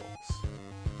capsules.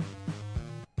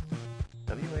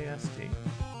 WASD.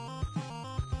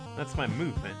 That's my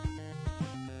movement.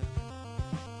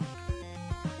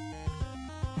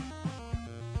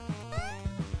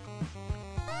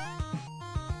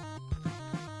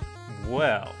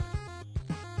 well,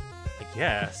 I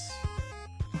guess.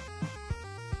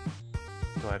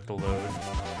 Do I have to load?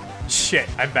 Shit,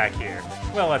 I'm back here.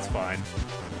 Well, that's fine.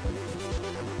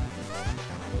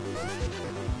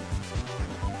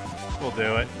 We'll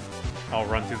do it. I'll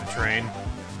run through the train.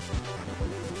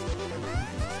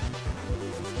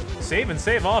 Save and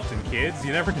save often, kids.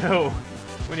 You never know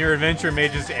when your adventure may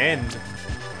just end.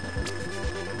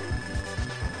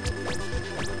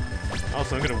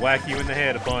 Also, I'm gonna whack you in the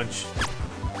head a bunch.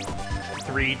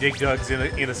 3 dig dugs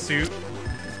in a suit.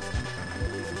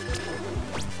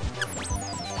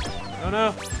 Oh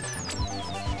no!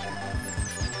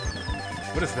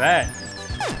 What is that?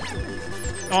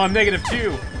 Oh, I'm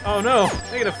 -2. Oh no,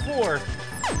 -4.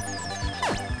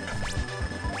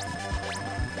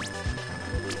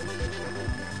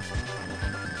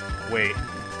 Wait.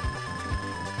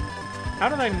 How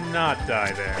did I not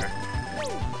die there?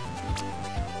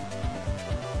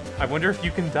 I wonder if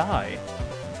you can die.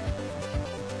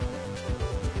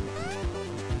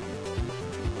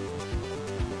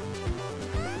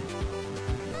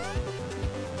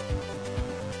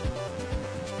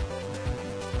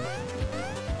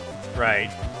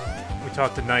 Right. We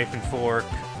talked to Knife and Fork,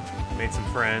 made some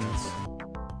friends.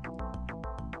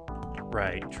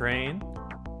 Right, train.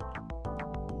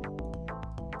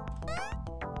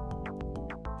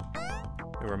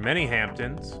 There were many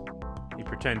Hamptons. He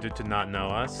pretended to not know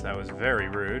us. That was very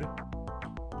rude.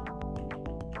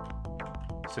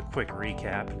 Just a quick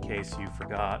recap in case you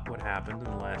forgot what happened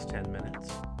in the last 10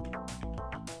 minutes.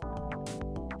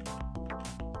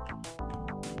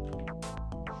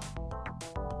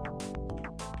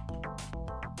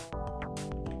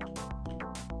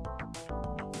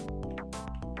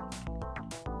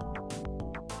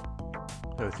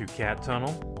 Go through Cat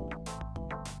Tunnel.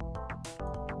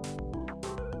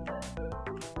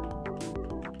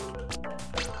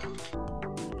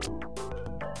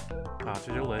 Pots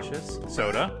are delicious.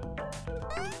 Soda.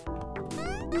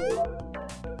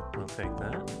 I'll take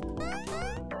that.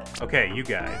 Okay, you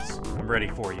guys. I'm ready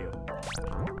for you.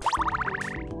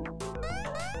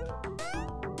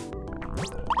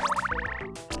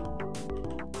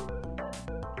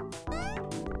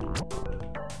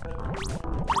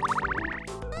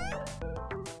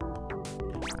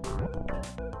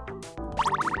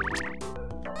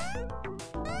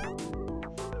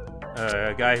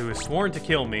 A guy who has sworn to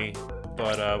kill me,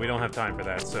 but we don't have time for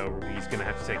that, so he's gonna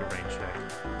have to take a rain check.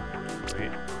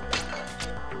 Right.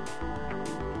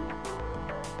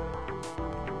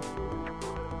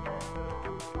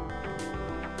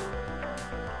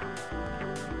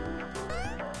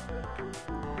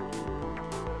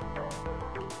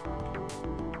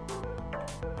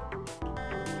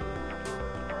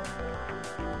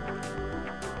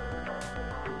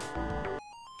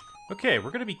 Okay,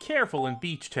 we're gonna be careful in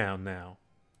Beach Town now.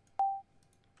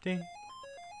 Ding.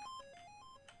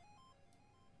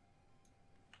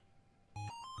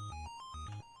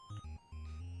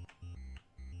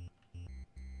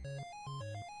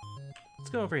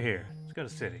 Let's go over here. Let's go to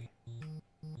city.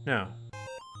 No.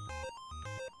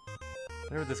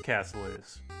 Whatever this castle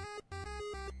is.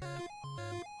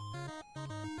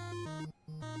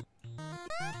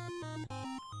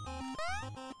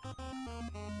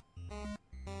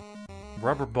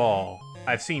 Rubber ball.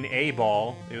 I've seen a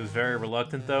ball. It was very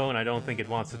reluctant though, and I don't think it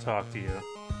wants to talk to you.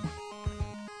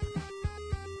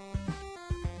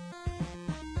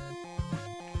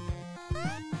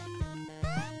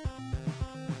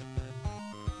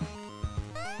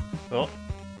 Oh,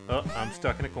 I'm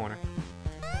stuck in a corner.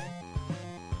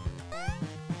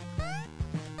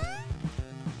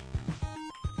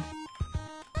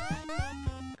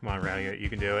 Come on, Rowdy, you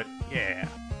can do it. Yeah.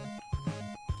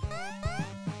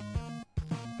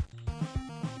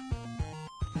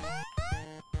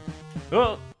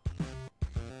 Oh!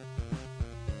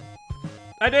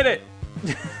 I did it!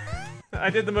 I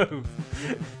did the move.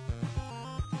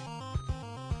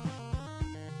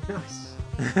 Nice.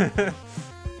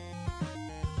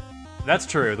 That's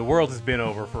true. The world has been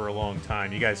over for a long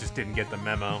time. You guys just didn't get the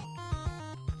memo.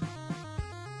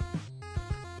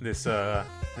 This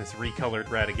recolored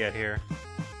Rataget here.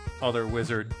 Other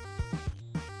wizard.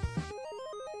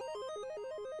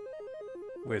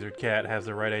 Wizard Cat has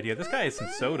the right idea. This guy has some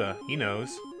soda. He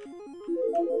knows.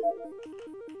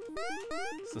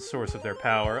 It's the source of their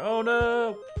power. Oh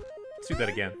no! Let's do that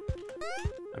again.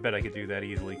 I bet I could do that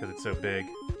easily because it's so big.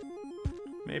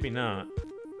 Maybe not.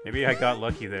 Maybe I got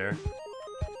lucky there.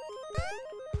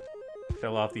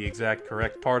 Fell off the exact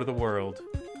correct part of the world.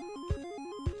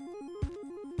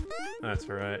 That's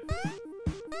right.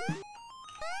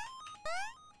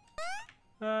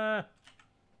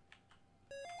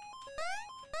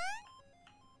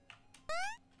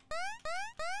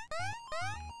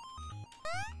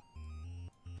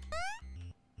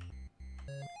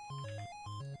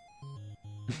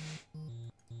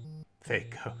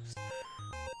 fake ghost.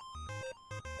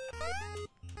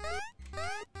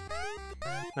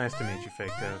 Nice to meet you,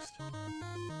 fake ghost.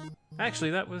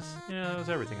 Actually, that was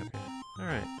everything up here.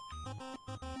 Alright.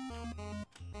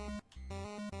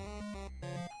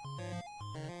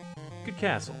 Good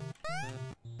castle.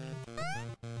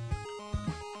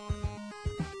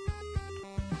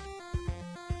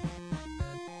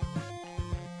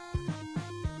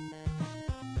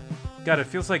 God, it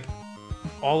feels like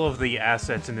all of the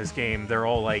assets in this game, they're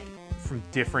all like from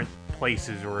different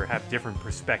places or have different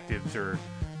perspectives, or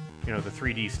you know, the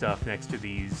 3D stuff next to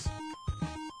these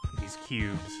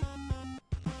cubes.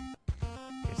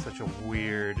 It's such a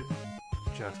weird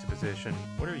juxtaposition.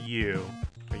 What are you?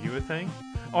 Are you a thing?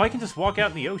 Oh, I can just walk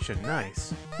out in the ocean.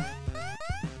 Nice.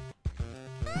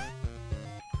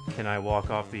 Can I walk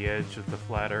off the edge of the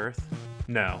flat Earth?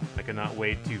 No, I cannot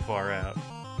wade too far out.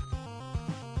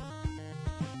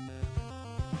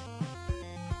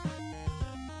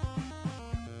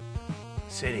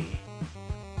 City.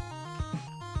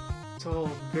 It's all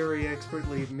very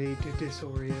expertly made to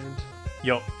disorient.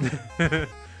 Yup.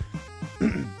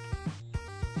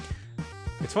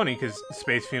 It's funny, because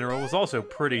Space Funeral was also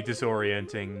pretty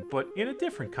disorienting, but in a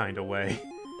different kind of way.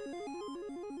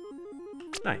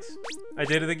 Nice. I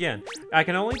did it again. I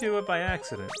can only do it by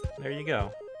accident. There you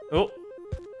go. Oh!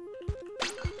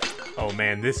 Oh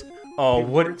man, this... Oh, you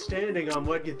what... weren't standing on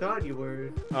what you thought you were.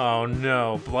 Oh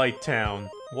no, Blight Town.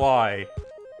 Why?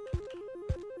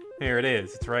 Here it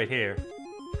is. It's right here.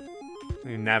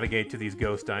 You navigate to these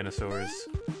ghost dinosaurs.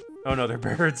 Oh no, they're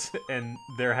birds, and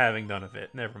they're having none of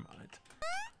it. Never mind.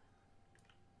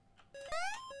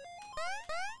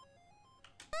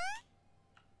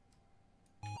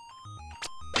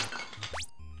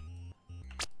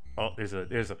 Oh,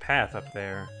 there's a path up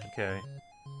there. Okay.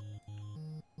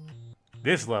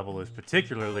 This level is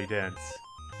particularly dense.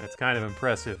 That's kind of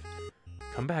impressive.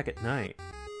 Come back at night.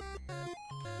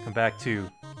 Come back to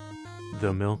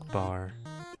the milk bar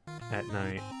at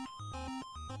night.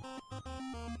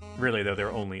 Really, though,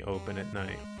 they're only open at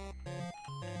night.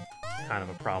 Kind of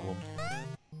a problem.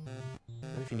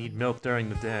 What if you need milk during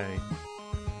the day?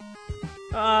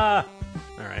 Ah!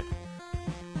 Alright.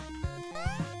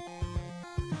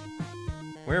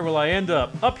 Where will I end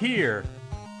up? Up here!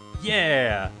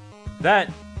 Yeah!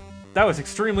 That was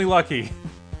extremely lucky.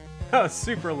 That was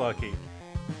super lucky.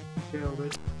 Nailed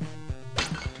it.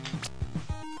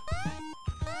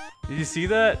 Did you see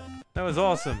that? That was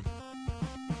awesome.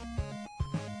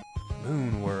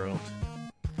 Moon World.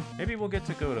 Maybe we'll get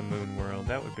to go to Moon World.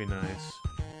 That would be nice.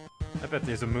 I bet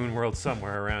there's a Moon World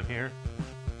somewhere around here.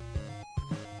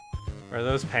 Are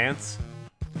those pants?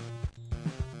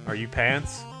 Are you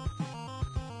pants?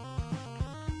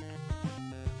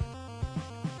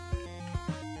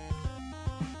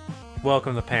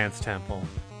 Welcome to Pants Temple.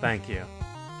 Thank you.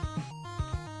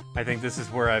 I think this is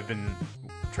where I've been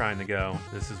trying to go.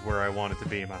 This is where I wanted to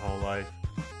be my whole life.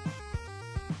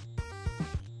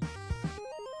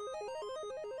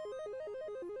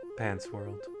 Pants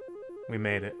World. We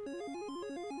made it.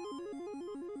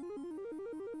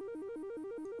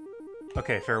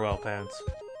 Okay, farewell, Pants.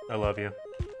 I love you.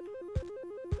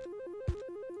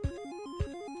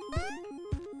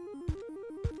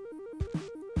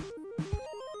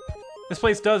 This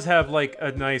place does have, like,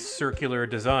 a nice circular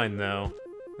design, though.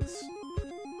 It's...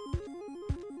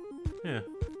 yeah.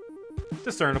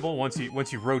 Discernible once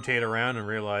you rotate around and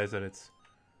realize that it's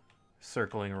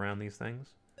circling around these things.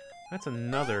 That's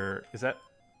another... is that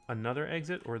another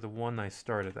exit, or the one I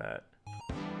started at?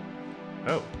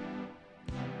 Oh.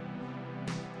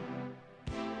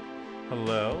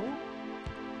 Hello?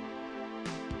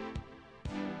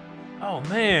 Oh,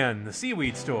 man! The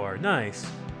seaweed store! Nice!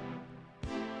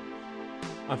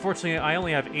 Unfortunately, I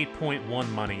only have 8.1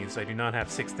 monies. I do not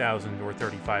have 6,000 or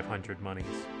 3,500 monies.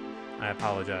 I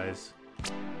apologize.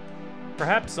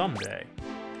 Perhaps someday.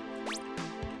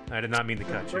 I did not mean to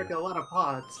cut you. Break a lot of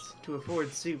pots to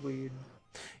afford seaweed.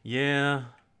 Yeah.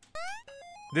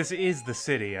 This is the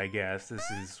city, I guess. This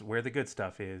is where the good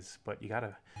stuff is, but you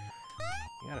gotta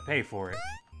pay for it.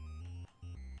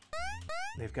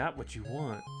 They've got what you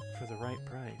want for the right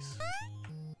price.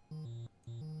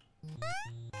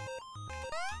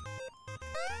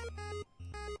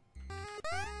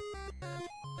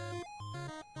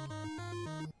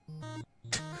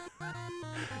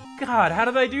 God, how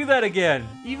did I do that again?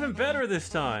 Even better this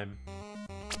time.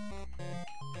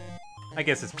 I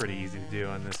guess it's pretty easy to do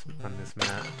on this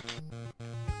map.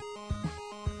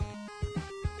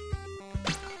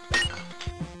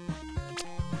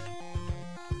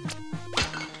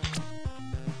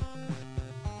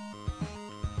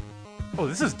 Oh,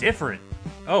 this is different.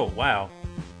 Oh, wow.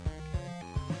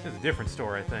 This is a different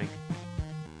store, I think.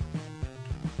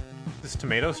 This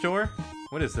tomato store?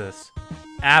 What is this?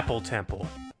 Apple Temple.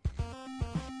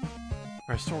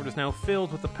 Our sword is now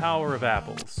filled with the power of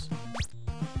apples.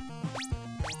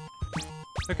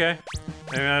 Okay.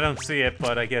 I mean, I don't see it,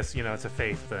 but I guess, you know, it's a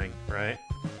faith thing, right?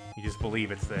 You just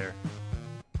believe it's there.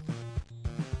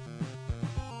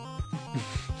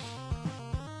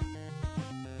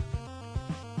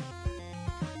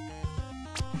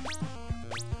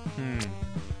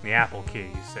 The apple key,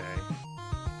 you say?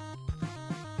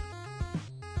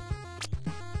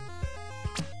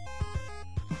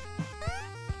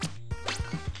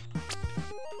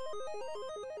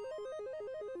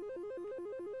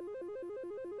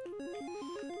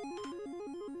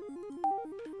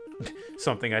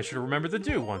 Something I should remember to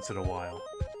do once in a while.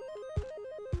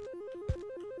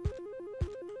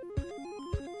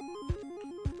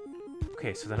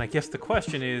 Okay, so then I guess the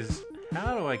question is,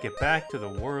 how do I get back to the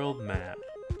world map?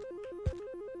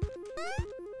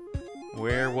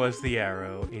 Where was the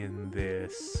arrow in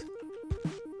this?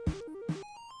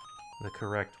 The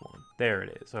correct one. There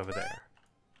it is, over there.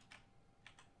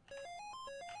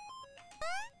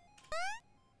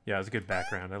 Yeah, it was a good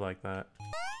background. I like that.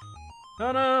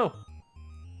 Oh no!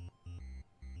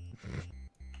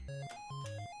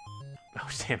 Oh,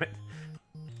 damn it.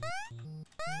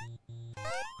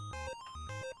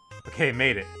 Okay,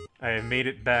 made it. I have made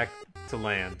it back to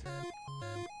land.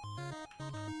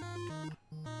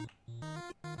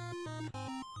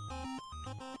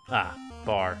 Ah,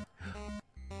 bar.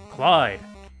 Clyde!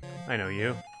 I know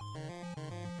you.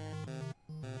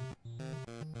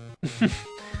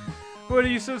 What are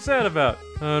you so sad about?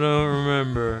 I don't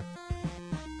remember.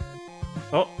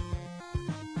 Oh.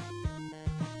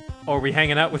 Oh, are we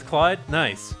hanging out with Clyde?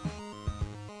 Nice.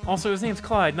 Also, his name's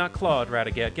Clyde, not Claude,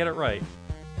 Ratagat. Get it right.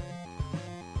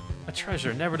 A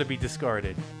treasure never to be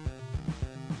discarded.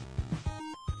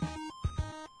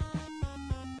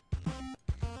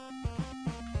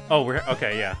 Oh, we're...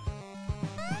 Okay, yeah.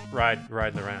 Riding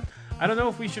around. I don't know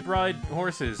if we should ride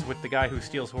horses with the guy who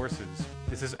steals horses.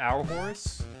 Is this our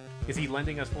horse? Is he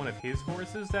lending us one of his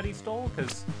horses that he stole?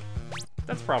 Because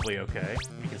that's probably okay.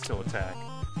 We can still attack.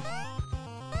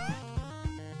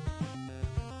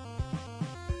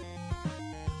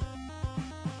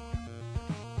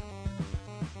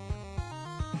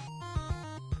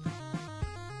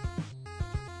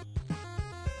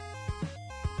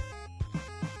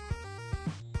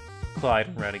 Clyde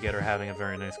and Ratagat are having a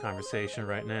very nice conversation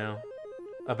right now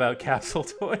about capsule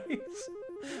toys.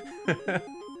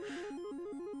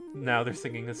 Now they're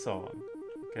singing a song.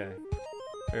 Okay.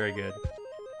 Very good.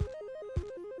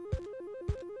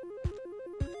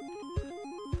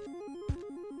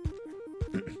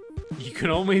 You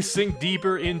can only sink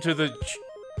deeper into the...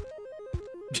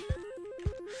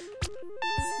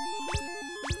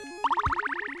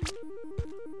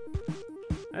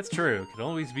 That's true. Could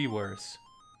always be worse.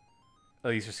 Oh,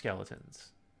 these are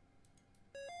skeletons.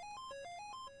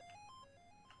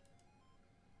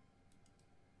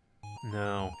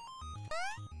 No.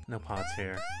 No pots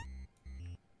here.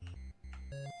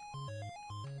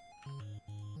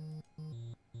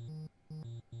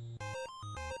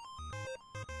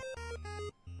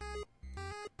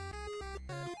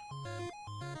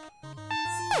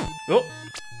 Oh!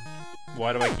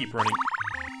 Why do I keep running?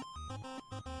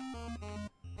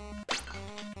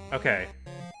 Okay.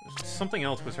 Something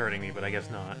else was hurting me, but I guess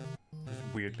not. Just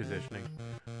weird positioning.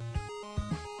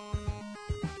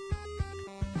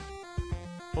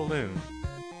 Balloon.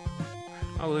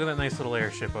 Oh, look at that nice little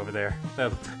airship over there.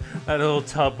 That little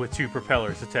tub with two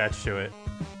propellers attached to it.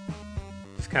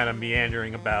 Just kind of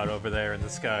meandering about over there in the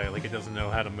sky like it doesn't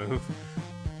know how to move.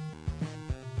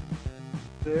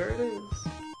 There it is.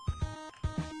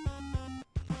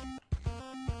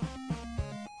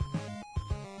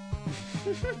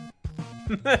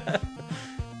 A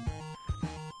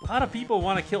lot of people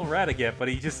want to kill Ratagat, but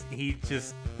he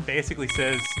just basically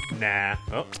says, nah.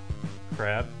 Oh,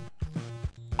 crap.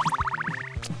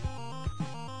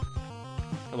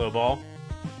 Hello, ball.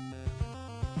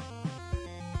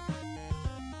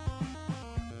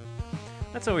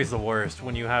 That's always the worst,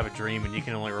 when you have a dream and you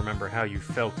can only remember how you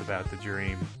felt about the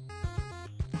dream.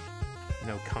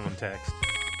 No context.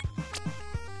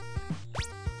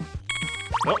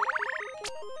 Oh!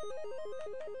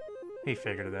 He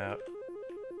figured it out.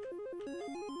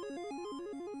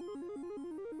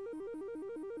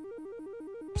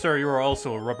 Sir, you are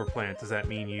also a rubber plant. Does that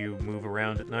mean you move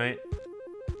around at night?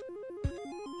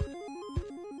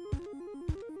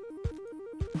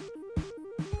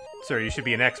 Sir, you should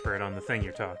be an expert on the thing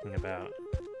you're talking about.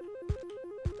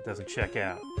 It doesn't check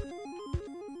out.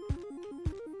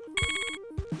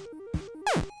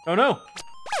 Oh no!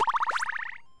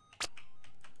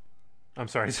 I'm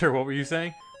sorry, sir, what were you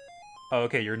saying? Oh,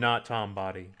 okay, you're not Tom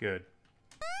Body. Good.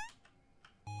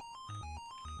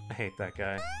 I hate that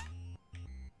guy.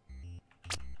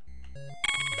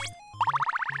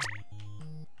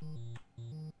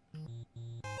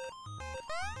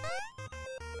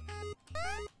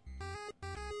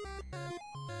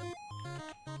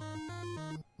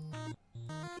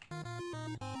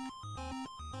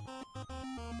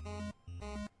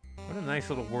 What a nice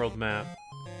little world map.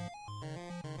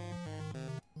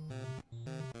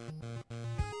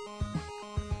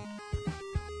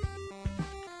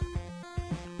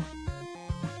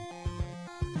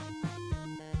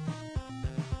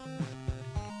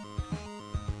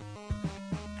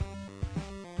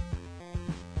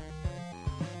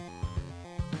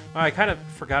 Oh, I kind of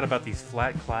forgot about these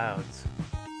flat clouds.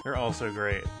 They're also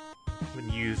great. Been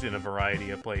used in a variety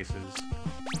of places.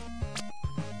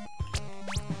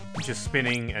 Just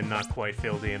spinning and not quite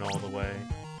filled in all the way.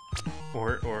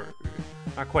 Or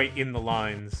not quite in the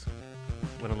lines.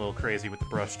 Went a little crazy with the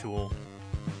brush tool.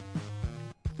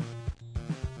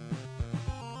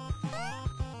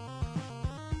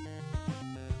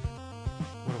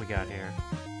 What do we got here?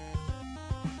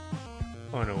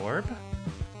 Oh, an orb?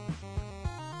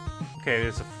 Okay,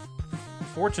 there's a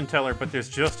fortune teller, but there's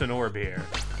just an orb here.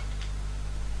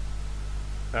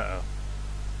 Uh-oh.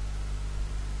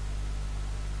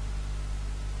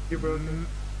 You're broken.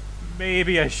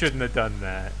 Maybe I shouldn't have done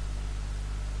that.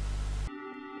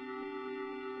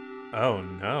 Oh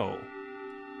no.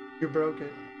 You're broken.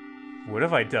 What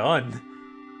have I done?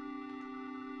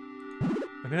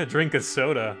 I'm gonna drink a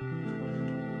soda.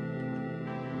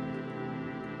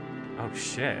 Oh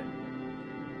shit.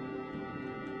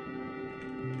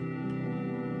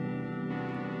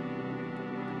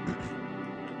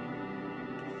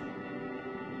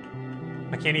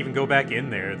 I can't even go back in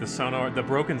there. The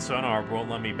broken sun orb won't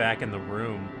let me back in the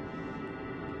room.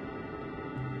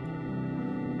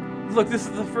 Look, this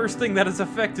is the first thing that has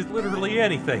affected literally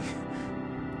anything.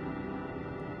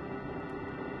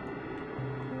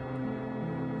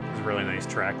 It's a really nice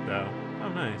track, though. Oh,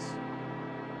 nice.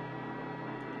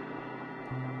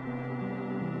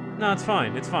 No, it's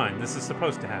fine. It's fine. This is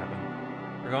supposed to happen.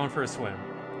 We're going for a swim.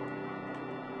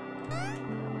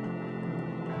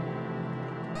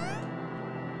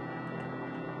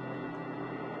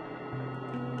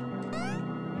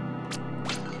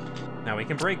 Now we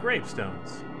can break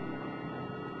gravestones.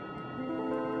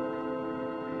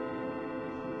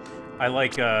 I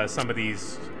like some of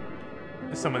these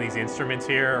instruments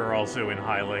here are also in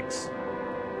Hylix.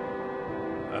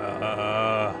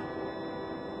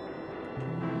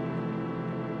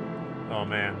 Oh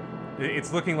man,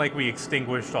 it's looking like we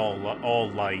extinguished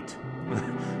all light.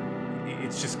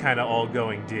 It's just kind of all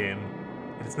going dim.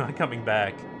 It's not coming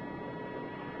back.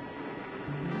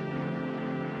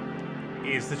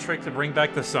 Is the trick to bring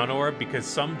back the sun orb? Because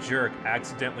some jerk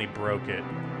accidentally broke it.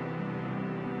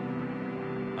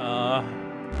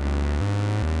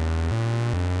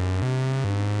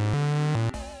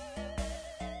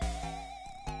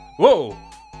 Whoa!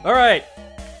 Alright!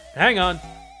 Hang on.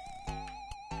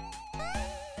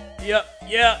 Yep,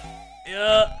 yeah,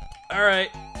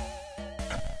 alright.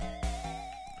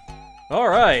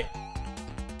 Alright.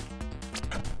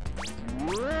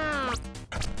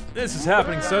 This is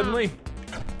happening suddenly.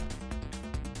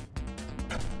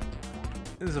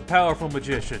 This is a powerful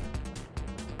magician.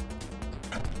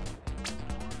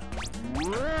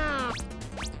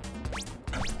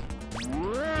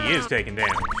 He is taking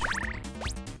damage.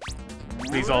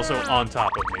 But he's also on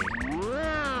top of me.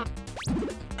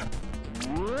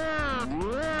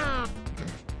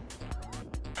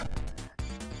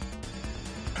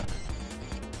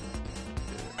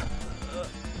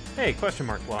 Hey, question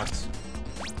mark blocks.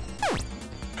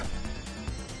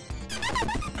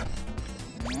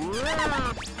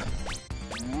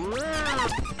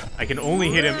 I can only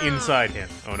hit him inside him.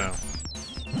 Oh no.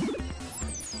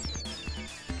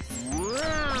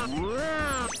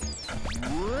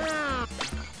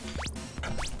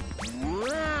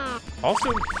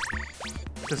 Also,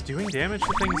 does doing damage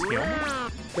to things heal me?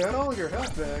 Got all your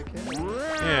health back, yeah.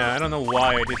 Yeah, I don't know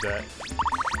why I did that.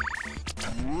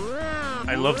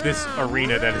 I love this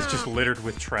arena that is just littered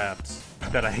with traps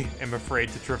that I am afraid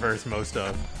to traverse most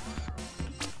of.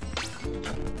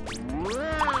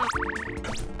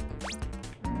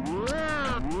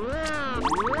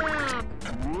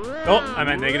 Oh, I'm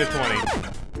at negative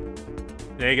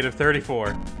 20. Negative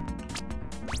 34.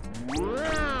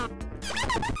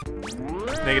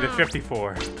 Negative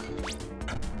 54.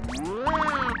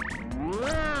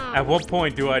 At what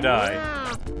point do I die?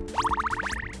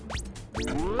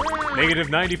 Negative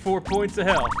 94 points of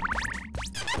hell.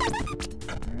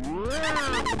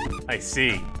 I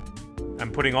see.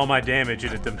 I'm putting all my damage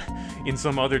in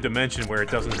some other dimension where it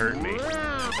doesn't hurt me.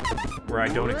 Where I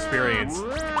don't experience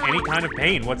any kind of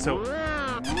pain whatsoever.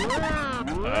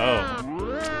 Oh.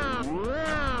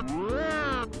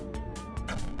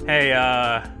 Hey,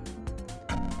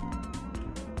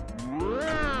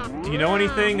 do you know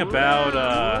anything about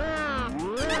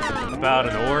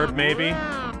an orb, maybe?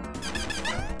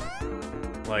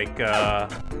 Like,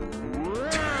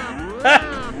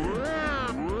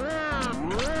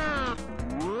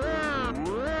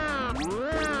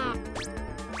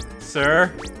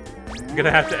 Sir, I'm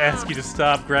gonna have to ask you to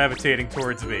stop gravitating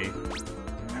towards me.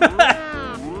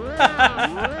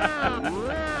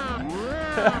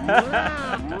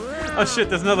 Oh shit,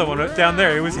 there's another one down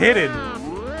there. It was hidden.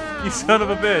 You son of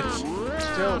a bitch.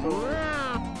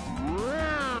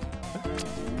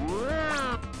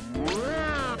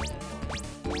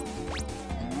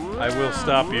 I will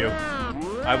stop you.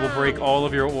 I will break all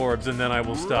of your orbs and then I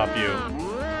will stop you.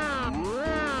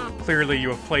 Clearly you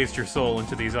have placed your soul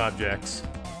into these objects.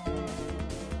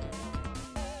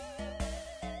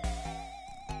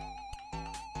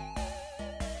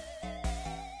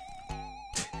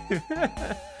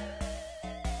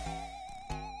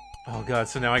 Oh god,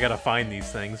 so now I gotta find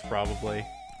these things, probably.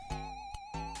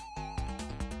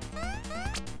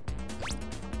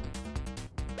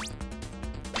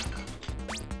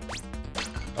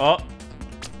 Oh!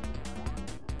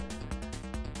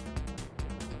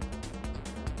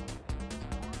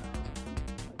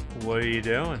 What are you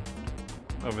doing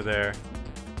over there?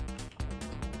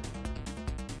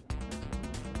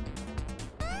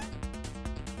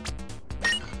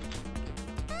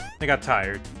 I got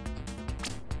tired.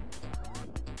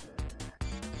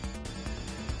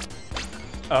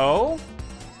 Oh?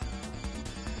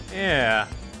 Yeah.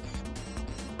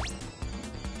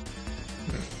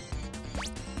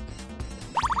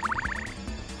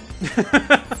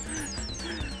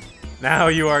 Now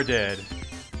you are dead.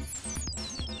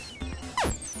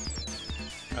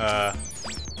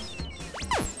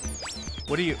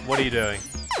 What are you doing?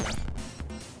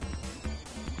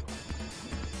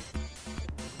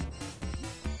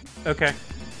 Okay.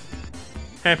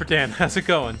 Hampertan, how's it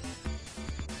going?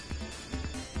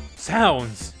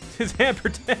 Sounds! His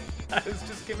Hampertan! I was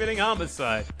just committing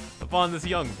homicide upon this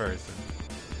young person.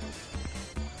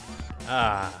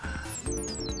 Ah.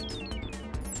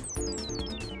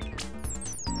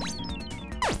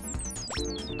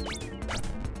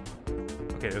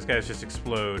 Okay, those guys just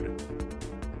explode.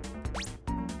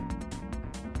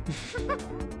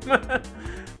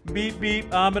 Beep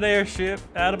beep, I'm an airship.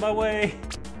 Out of my way.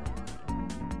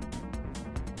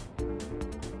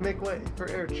 Make way for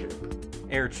airship.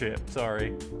 Airship,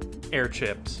 sorry. Air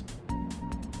chips.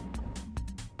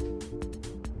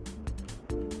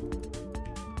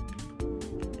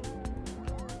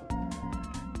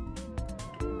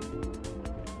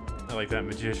 I like that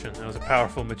magician. That was a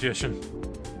powerful magician.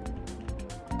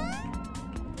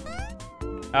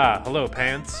 Ah, hello,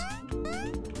 Pants.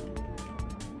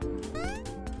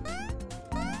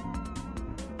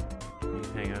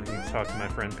 Hang on, I need to talk to my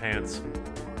friend Pants.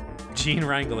 Gene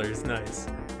Wrangler is nice.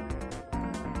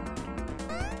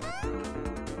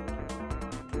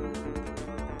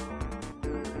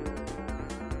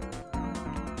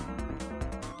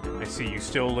 I see you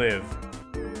still live.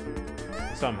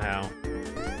 Somehow.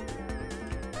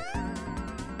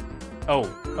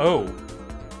 Oh, oh.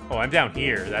 Oh, I'm down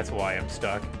here. That's why I'm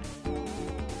stuck.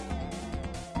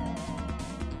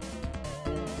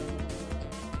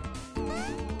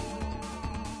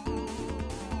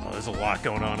 Oh, there's a lot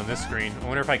going on this screen. I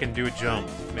wonder if I can do a jump.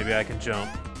 Maybe I can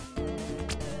jump.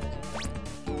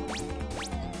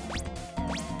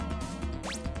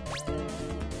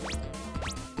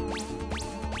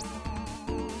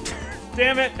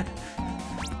 Damn it!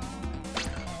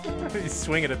 He's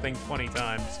swinging at a thing 20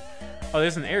 times. Oh,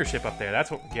 there's an airship up there.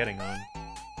 That's what we're getting on.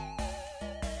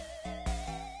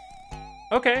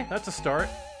 Okay, that's a start.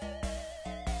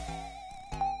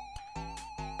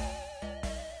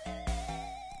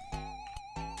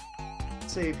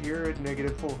 Save here at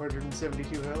negative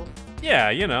 472 health. Yeah,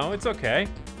 you know, it's okay.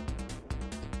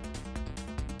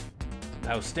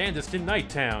 Thou standest in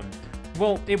Nighttown.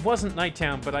 Well, it wasn't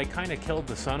Nighttown, but I kind of killed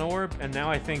the sun orb, and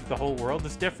now I think the whole world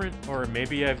is different, or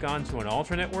maybe I've gone to an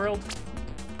alternate world?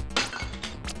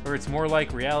 Or it's more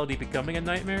like reality becoming a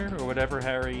nightmare, or whatever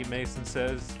Harry Mason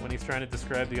says when he's trying to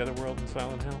describe the other world in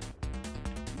Silent Hill.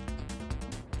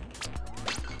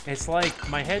 It's like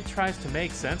my head tries to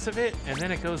make sense of it, and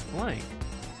then it goes blank.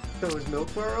 So is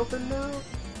Milk Bar open now?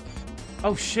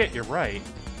 Oh shit, you're right.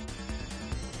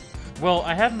 Well,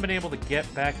 I haven't been able to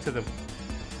get back to the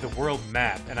world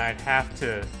map, and I'd have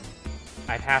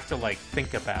to like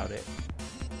think about it.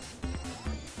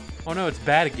 Oh no, it's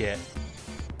Badaget,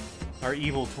 our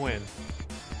evil twin.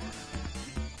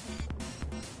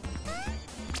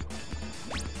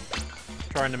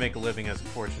 Trying to make a living as a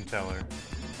fortune teller.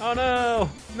 Oh no!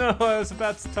 No, I was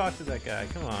about to talk to that guy.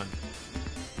 Come on.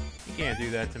 You can't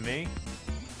do that to me.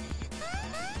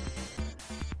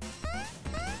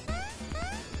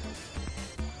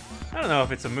 I don't know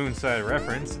if it's a Moonside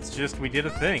reference. It's just we did a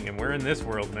thing, and we're in this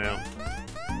world now.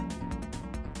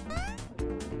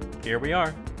 Here we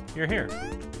are. You're here.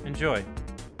 Enjoy.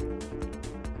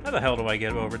 How the hell do I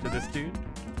get over to this dude?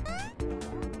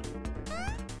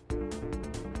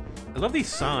 I love these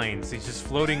signs. These just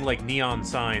floating like neon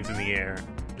signs in the air.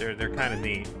 They're kind of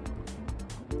neat.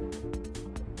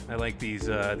 I like these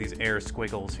air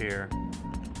squiggles here.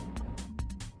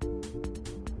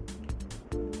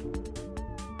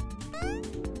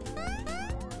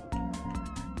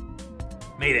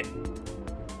 Made it.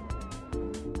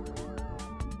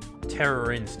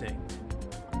 Terror instinct.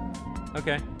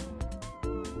 Okay.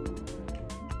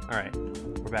 Alright,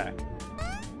 we're back.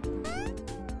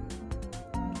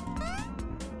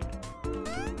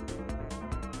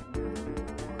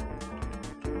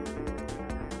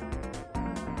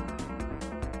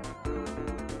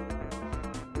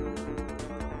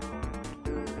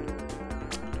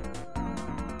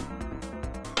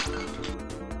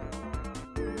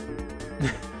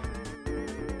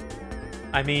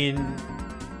 I mean,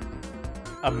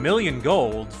 $1 million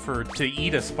gold to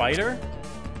eat a spider?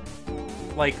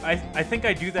 Like, I think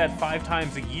I do that 5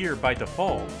 times a year by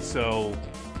default, so...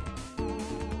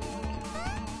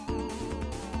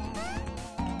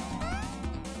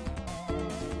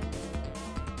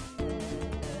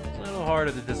 It's a little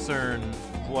harder to discern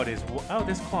what is what. Oh,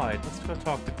 there's Clyde. Let's go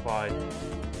talk to Clyde.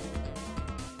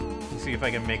 See if I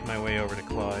can make my way over to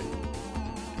Clyde.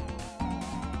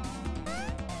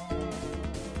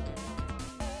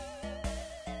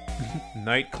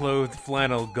 Night-clothed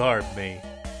flannel garb me.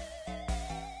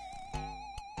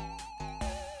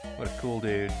 What a cool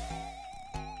dude.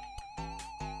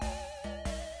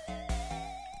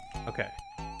 Okay.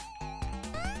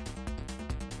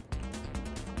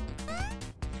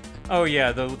 Oh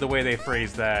yeah, the way they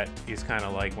phrase that is kind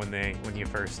of like when you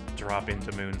first drop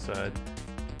into Moonside.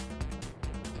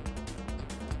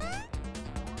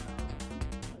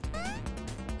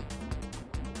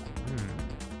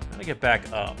 How to get back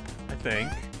up? I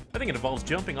think it involves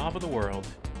jumping off of the world.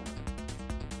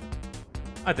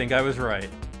 I think I was right.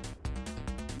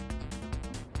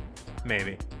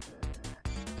 Maybe.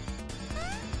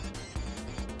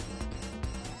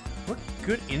 What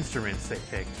good instruments they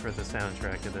picked for the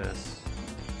soundtrack of this.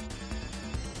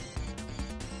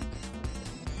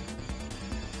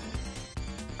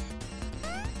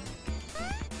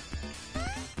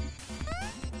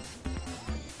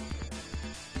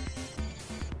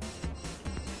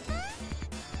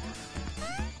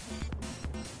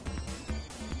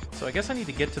 So I guess I need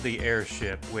to get to the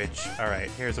airship, which, alright,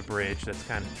 here's a bridge that's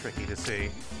kind of tricky to see.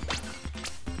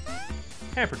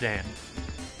 Hamperdan.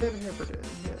 Hamperdan,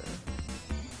 yeah.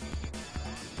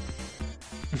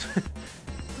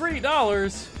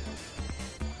 $3!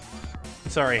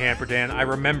 Sorry, Hamperdan, I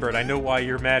remembered. I know why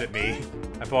you're mad at me.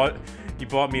 You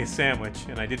bought me a sandwich,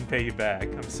 and I didn't pay you back.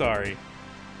 I'm sorry.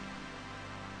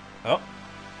 Oh,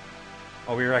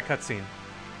 we were at cutscene.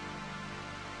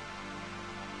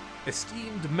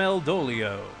 Esteemed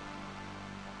Meldolio,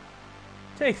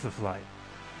 take the flight.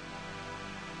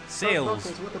 Sails.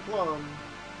 With aplomb.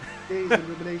 Days of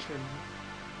illumination.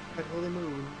 At holy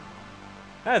moon.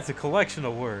 That's a collection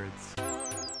of words.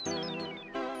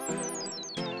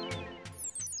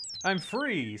 I'm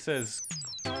free, says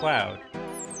Cloud.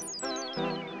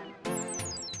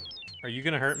 Are you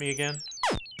gonna hurt me again?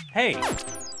 Hey! These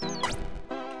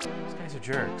guys are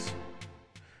jerks.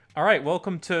 Alright,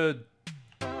 welcome to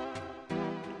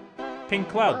Pink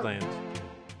Cloudland.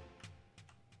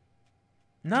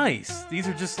 Nice! These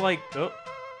are just like... Oh,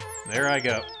 there I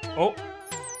go. Oh!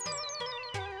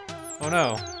 Oh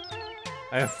no.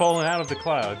 I have fallen out of the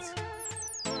clouds.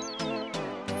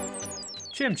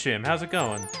 Chim Chim, how's it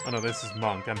going? Oh no, this is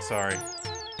Monk, I'm sorry.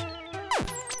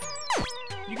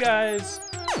 You guys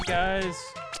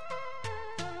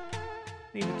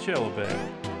need to chill a bit.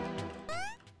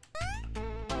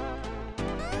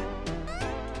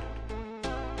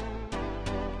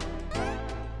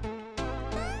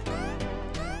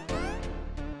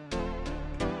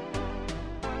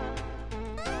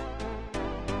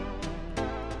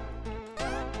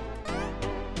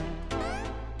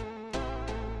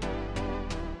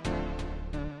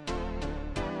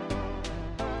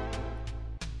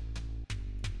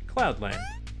 Cloudland.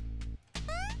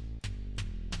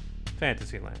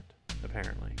 Fantasyland,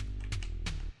 apparently.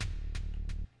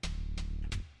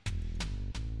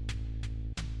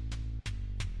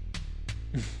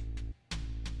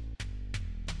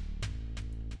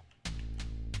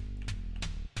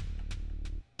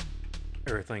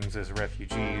 Earthlings as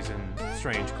refugees in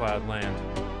strange cloudland.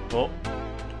 Oh.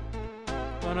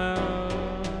 Oh no.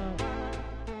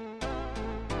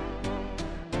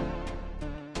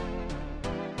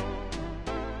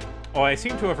 Oh, I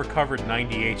seem to have recovered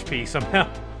 90 HP somehow.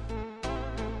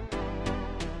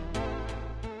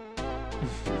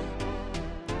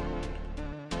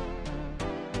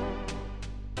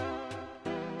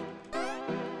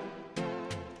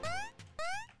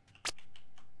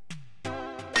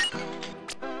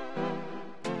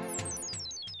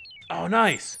 Oh,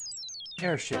 nice!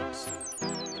 Airships.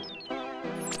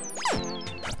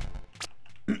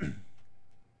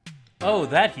 Oh,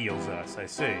 that heals us, I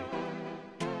see.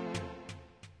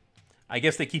 I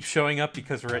guess they keep showing up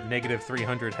because we're at negative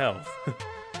 300 health.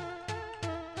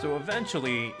 So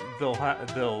eventually,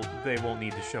 they won't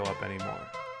need to show up anymore.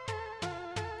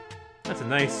 That's a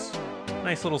nice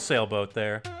little sailboat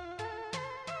there.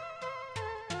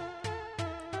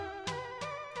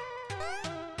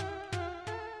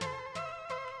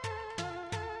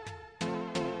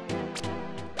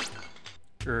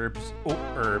 Herbs. Oh,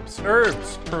 herbs.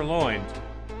 Herbs! Purloined.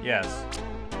 Yes.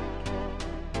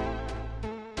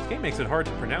 This game makes it hard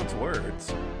to pronounce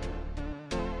words.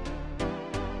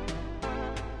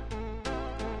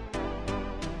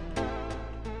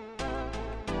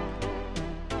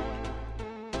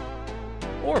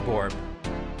 Orb.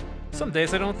 Some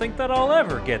days I don't think that I'll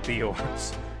ever get the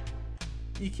orbs.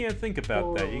 You can't think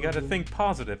about that. You gotta think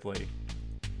positively.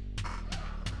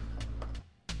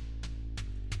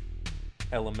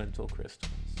 Elemental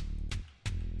crystals.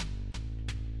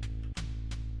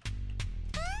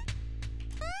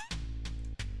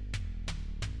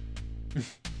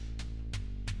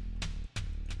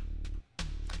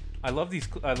 I love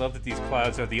that these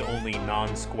clouds are the only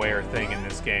non-square thing in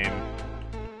this game.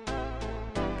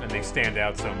 And they stand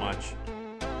out so much.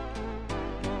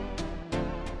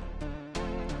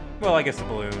 Well, I guess the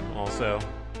balloon also.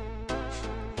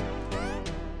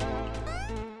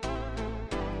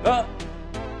 Oh!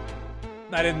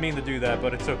 I didn't mean to do that,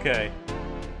 but it's okay.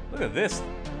 Look at this.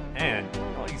 And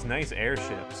all these nice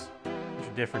airships. Bunch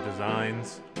of different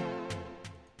designs.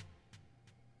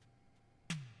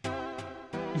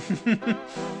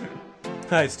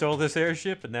 I stole this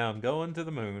airship and now I'm going to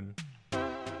the moon.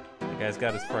 The guy's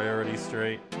got his priorities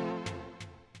straight.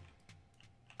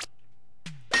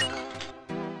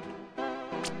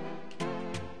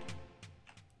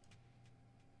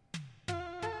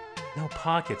 No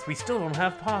pockets. We still don't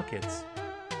have pockets.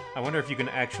 I wonder if you can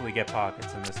actually get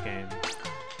pockets in this game.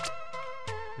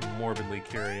 I'm morbidly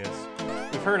curious.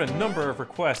 We've heard a number of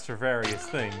requests for various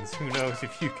things. Who knows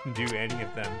if you can do any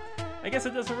of them. I guess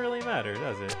it doesn't really matter,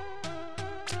 does it?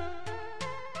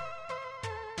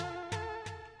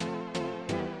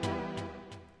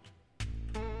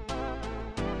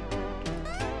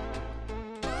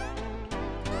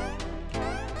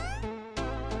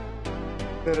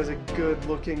 That is a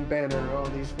good-looking banner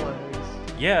on these flags.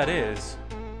 Yeah, it is.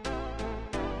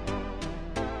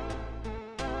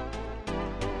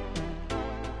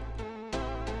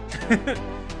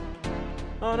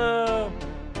 Oh no!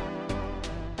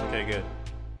 Okay, good.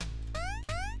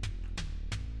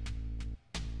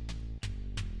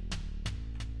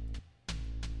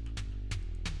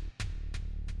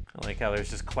 I like how there's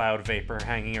just cloud vapor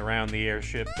hanging around the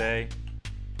airship bay.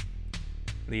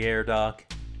 The air dock.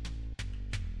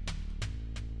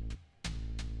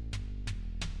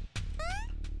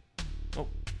 Oh,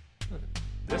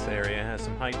 this area has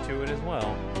some height to it as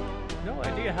well. No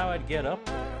idea how I'd get up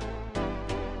there.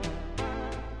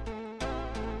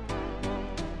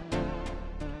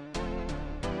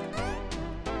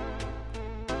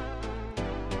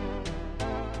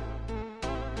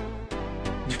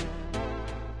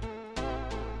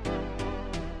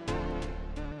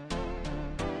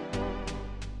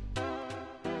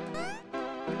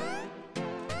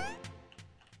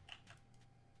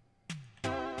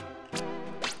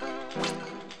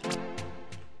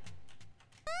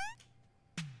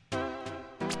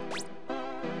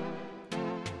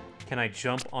 Can I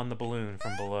jump on the balloon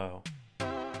from below?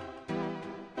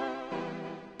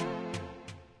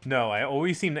 No, I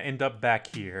always seem to end up back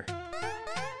here.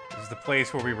 This is the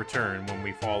place where we return when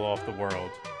we fall off the world.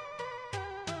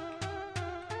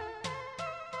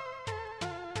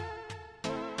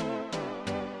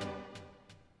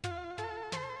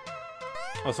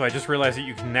 Also, I just realized that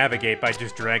you can navigate by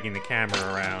just dragging the camera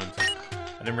around.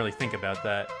 I didn't really think about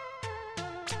that.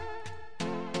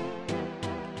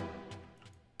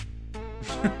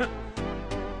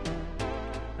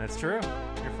 That's true.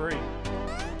 You're free.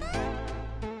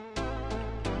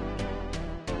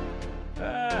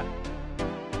 Ah.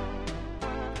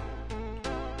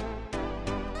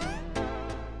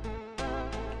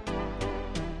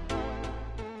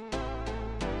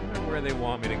 I wonder where they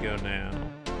want me to go now.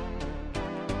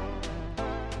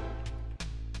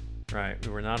 Right,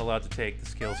 we were not allowed to take the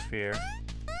skill sphere.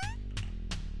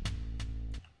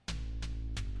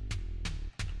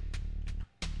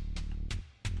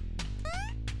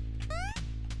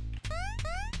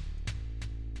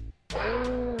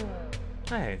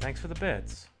 Hey, thanks for the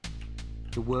bits.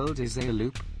 The world is a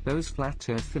loop. Those flat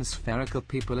earth and spherical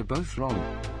people are both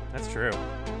wrong. That's true.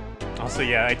 Also,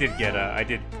 yeah, I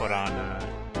did put on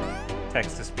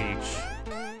text-to-speech.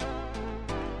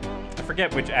 I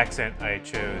forget which accent I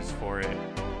chose for it.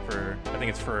 I think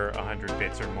it's for 100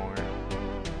 bits or more.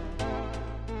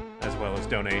 As well as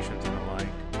donations and the like.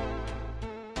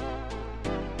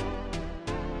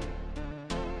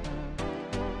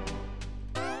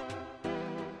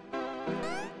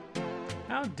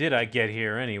 How did I get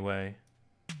here anyway?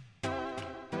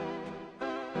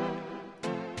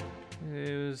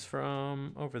 It was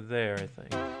from over there, I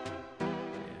think.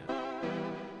 Yeah.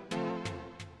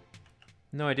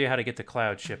 No idea how to get the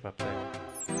cloud ship up there.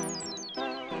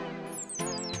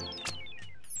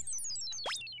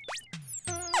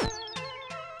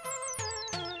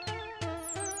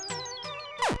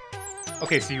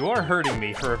 Okay, so you are hurting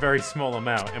me for a very small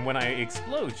amount, and when I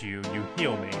explode you, you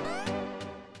heal me.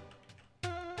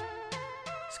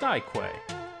 Skyquay.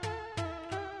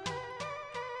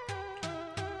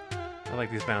 I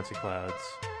like these bouncy clouds.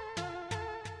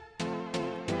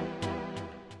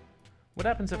 What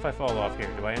happens if I fall off here?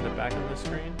 Do I end up back on this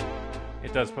screen?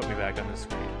 It does put me back on this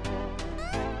screen.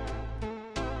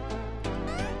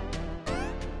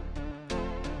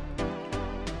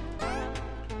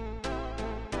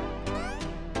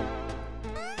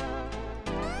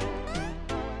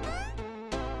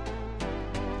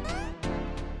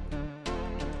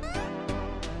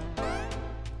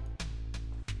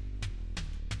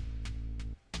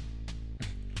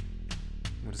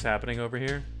 What's happening over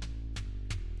here?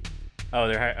 Oh,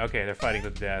 they're fighting to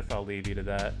the death. I'll leave you to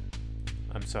that.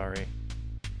 I'm sorry.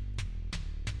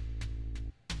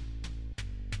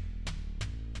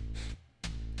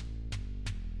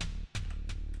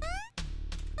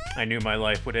 I knew my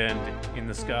life would end in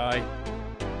the sky.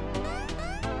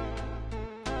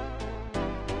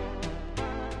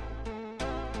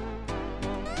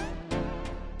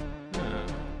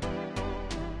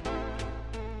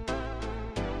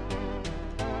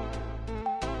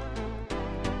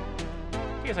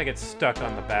 I guess I get stuck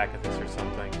on the back of this or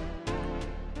something.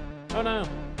 Oh no!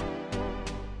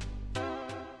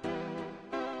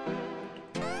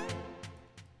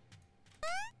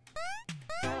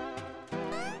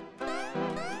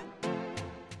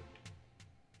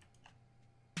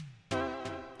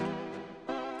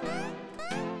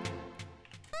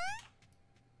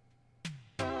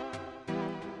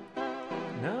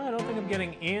 No, I don't think I'm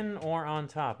getting in or on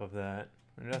top of that.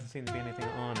 There doesn't seem to be anything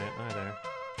on it either.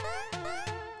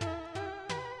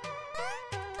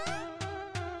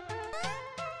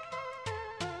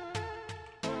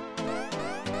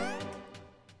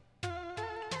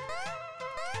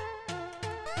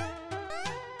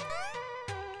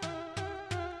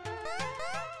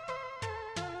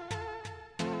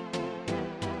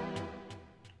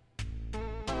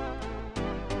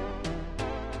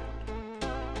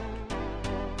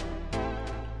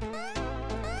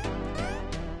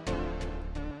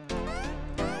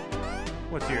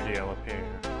 What's your deal up here?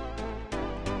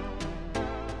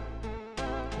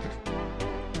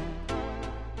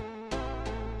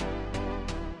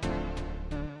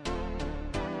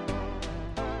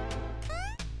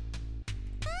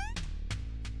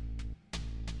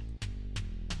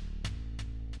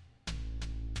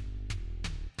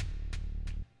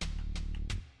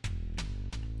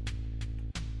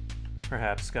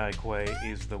 Perhaps Skyquay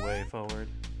is the way forward.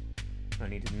 I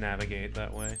need to navigate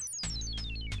that way.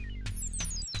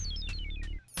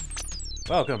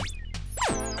 Welcome.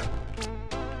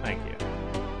 Thank you.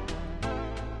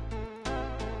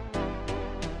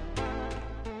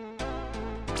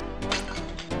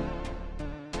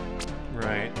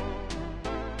 Right.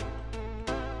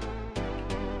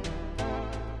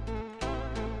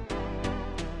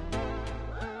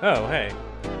 Oh, hey.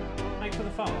 Thanks for the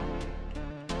follow.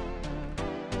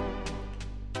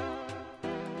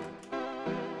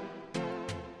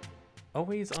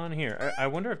 Always on here. I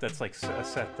wonder if that's like a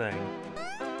set thing.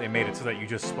 They made it so that you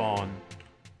just spawn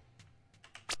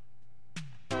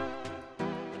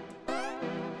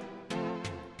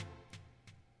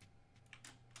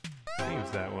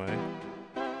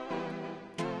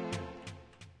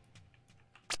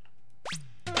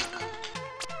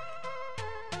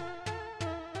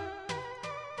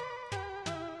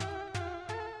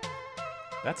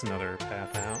That's another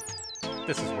path out.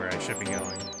 This is where I should be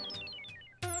going.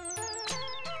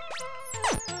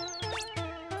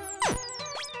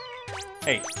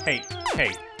 Hey, hey,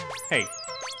 hey, hey.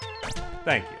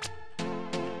 Thank you.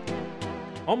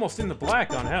 Almost in the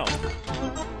black on health.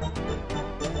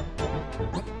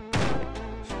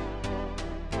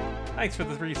 Thanks for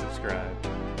the resubscribe.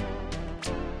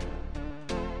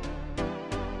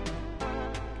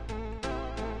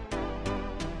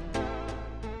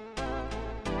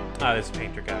 Ah, this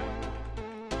painter guy.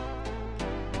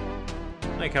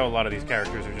 I like how a lot of these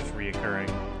characters are just reoccurring.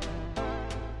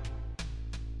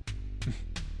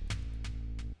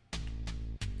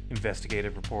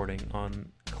 Investigative reporting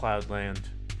on Cloudland.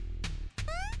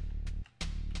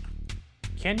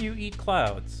 Can you eat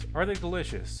clouds? Are they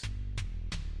delicious?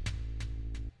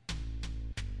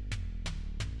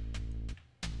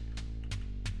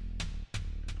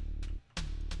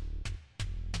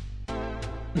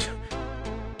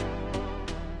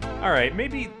 Alright,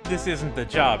 maybe this isn't the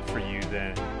job for you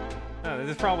then.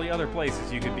 There's probably other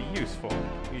places you could be useful.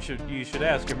 You should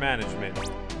ask your management.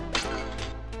 You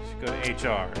should go to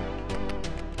HR.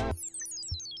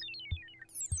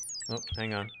 Oh,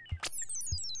 hang on.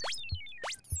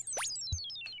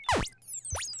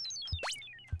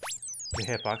 The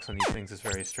hitbox on these things is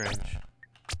very strange.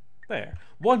 There.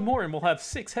 One more and we'll have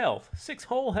 6 health. 6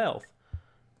 whole health.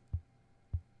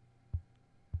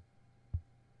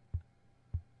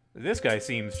 This guy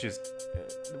seems just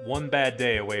one bad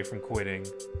day away from quitting.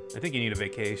 I think you need a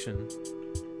vacation.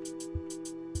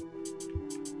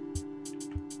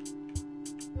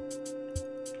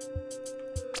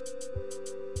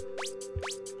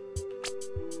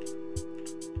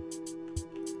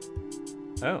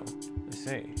 Oh, I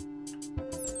see.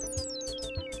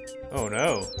 Oh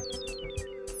no.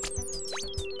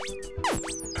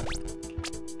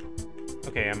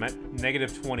 Okay, I'm at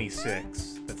negative 26.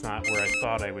 That's not where I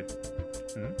thought I would...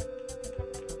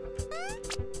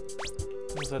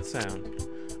 What was that sound?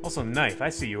 Also, knife. I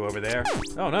see you over there.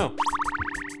 Oh no.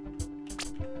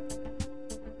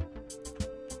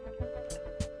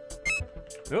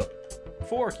 Oh,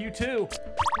 fork, you too.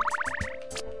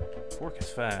 Fork is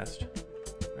fast.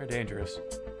 Very dangerous.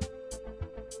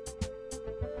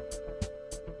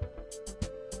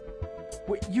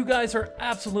 Wait, you guys are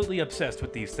absolutely obsessed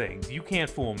with these things. You can't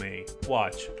fool me.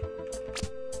 Watch.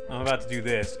 I'm about to do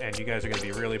this, and you guys are going to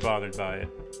be really bothered by it.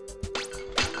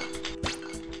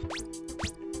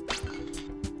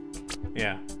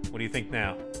 Yeah, what do you think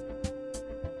now?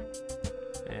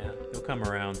 Yeah, he'll come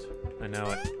around. I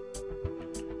know it.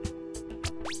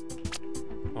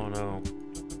 Oh no.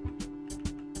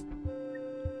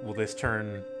 Will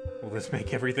this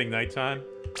make everything nighttime?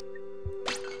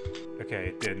 Okay,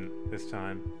 it didn't this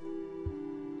time.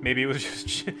 Maybe it was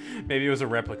just, maybe it was a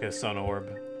replica sun orb.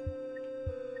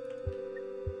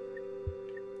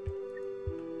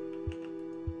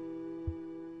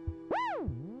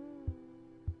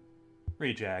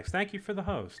 Rejax, thank you for the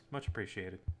host. Much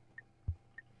appreciated.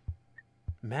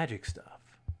 Magic stuff.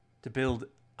 To build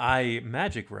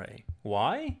magic ray.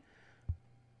 Why?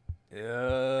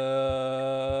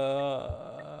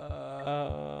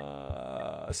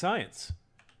 Science.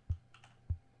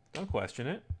 Don't question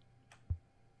it.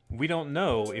 We don't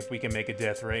know if we can make a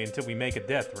death ray until we make a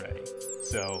death ray.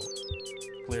 So,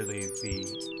 clearly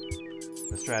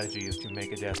the strategy is to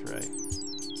make a death ray.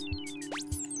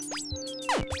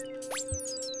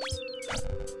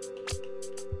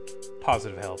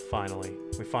 Positive health, finally.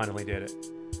 We finally did it.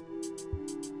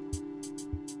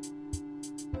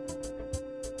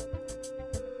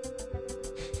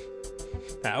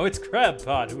 Now it's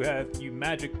Crabpot who has you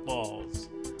magic balls.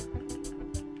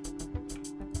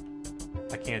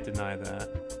 I can't deny that.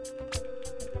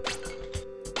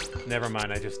 Never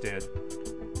mind, I just did.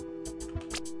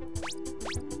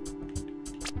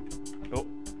 Oh,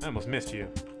 I almost missed you.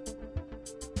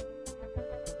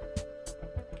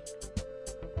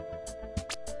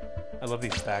 I love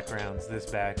these backgrounds. This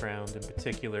background in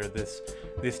particular, this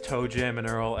Toe Jam and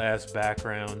Earl-ass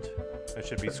background. I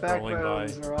should be scrolling by.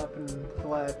 The backgrounds are often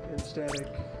flat and static.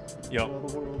 Yep. While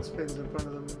the world spins in front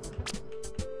of them.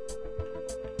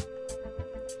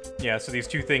 Yeah, so these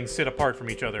two things sit apart from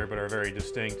each other but are very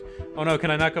distinct. Oh no,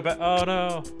 can I not go back? Oh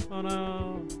no! Oh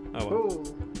no! Oh well. Ooh.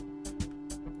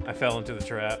 I fell into the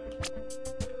trap.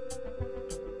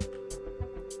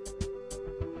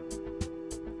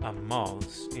 A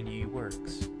moths in ye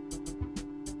works.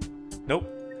 Nope,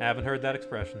 haven't heard that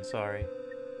expression, sorry.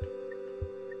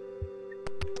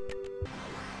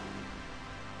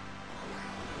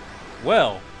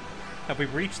 Well, have we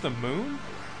reached the moon?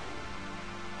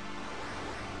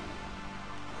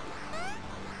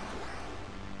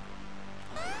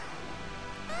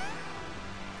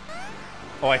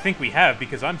 Oh, I think we have,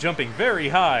 because I'm jumping very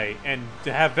high and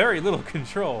to have very little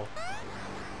control.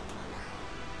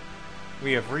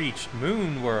 We have reached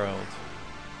Moon World.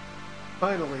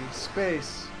 Finally,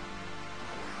 space.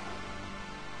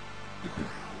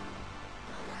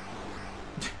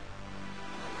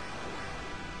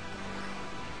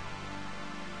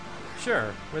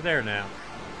 Sure, we're there now.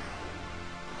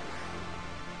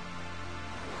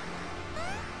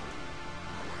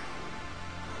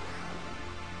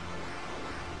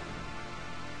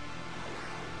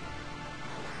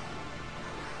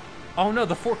 Oh no,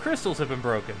 the 4 crystals have been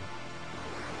broken.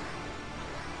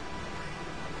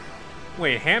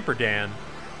 Wait, Hamperdan.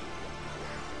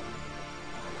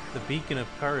 The beacon of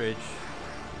courage.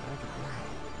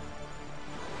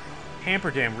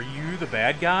 Hamperdan, were you the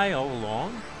bad guy all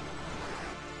along?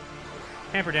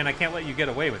 Hamperdan, I can't let you get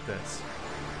away with this.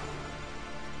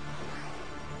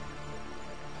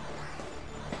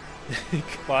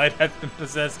 Clyde hath been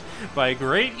possessed by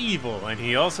great evil, and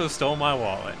he also stole my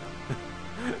wallet.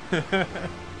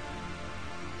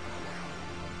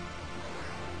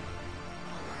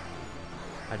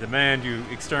 I demand you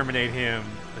exterminate him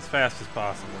as fast as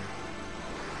possible.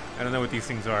 I don't know what these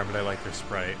things are, but I like their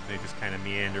sprite. They just kind of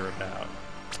meander about.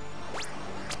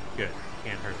 Good.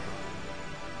 Can't hurt them.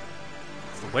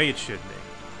 It's the way it should be.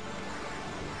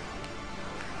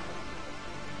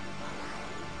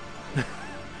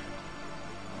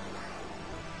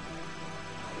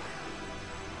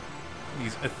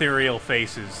 These ethereal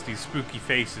faces, these spooky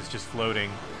faces just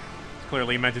floating. It's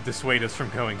clearly meant to dissuade us from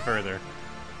going further.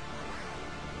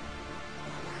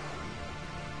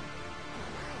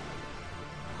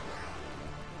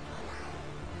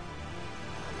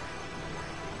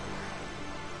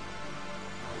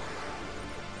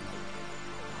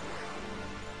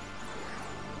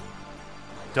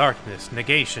 Darkness,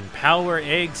 negation, power,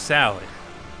 egg, salad.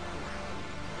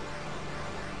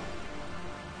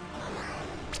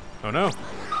 Oh no.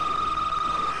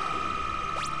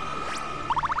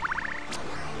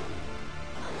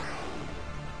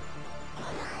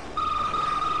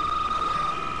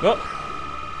 Oh!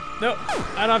 No,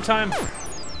 I don't have time.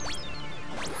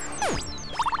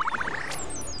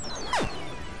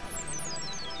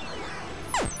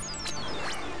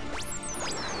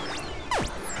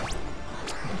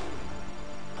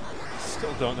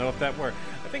 Still don't know if that worked.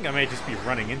 I think I may just be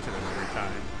running into them every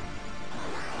time.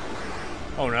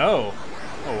 Oh no!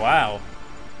 Oh wow.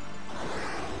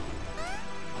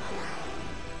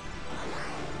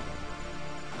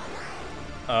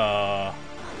 Oh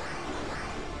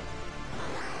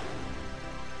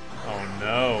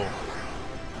no.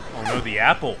 Oh no, the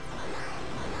apple.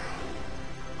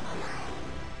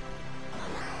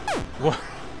 What?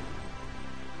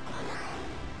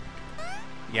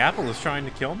 The apple is trying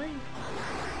to kill me?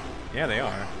 Yeah, they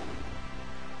are.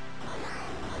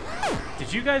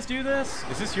 Did you guys do this?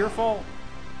 Is this your fault?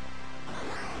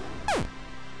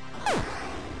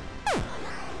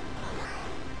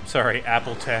 Sorry,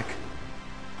 Apple Tech.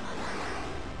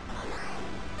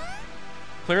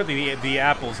 Clearly the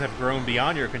apples have grown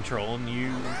beyond your control and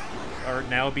you are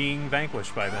now being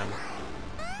vanquished by them.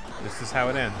 This is how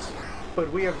it ends.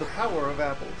 But we have the power of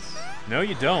apples. No,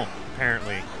 you don't,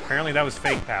 apparently. Apparently that was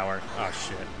fake power. Oh,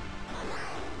 shit.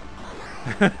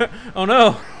 Oh,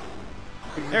 no!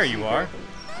 There you are.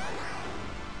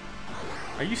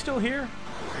 Are you still here?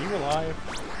 Are you alive?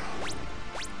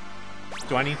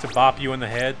 Do I need to bop you in the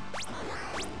head?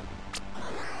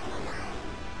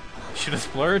 Should have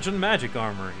splurged on magic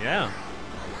armor, yeah.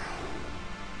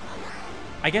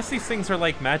 I guess these things are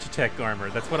like Magitech armor.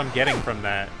 That's what I'm getting from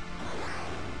that.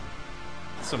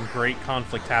 Some great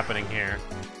conflict happening here.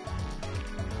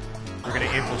 We're gonna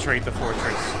infiltrate the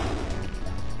fortress.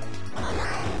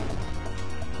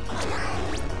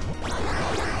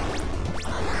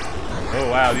 Oh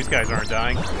wow, these guys aren't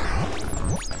dying.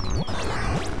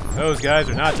 Those guys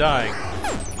are not dying.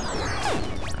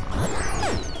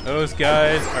 Those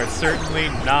guys are certainly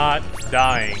not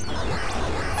dying.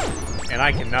 And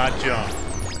I cannot jump.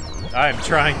 I am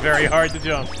trying very hard to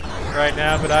jump right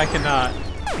now, but I cannot.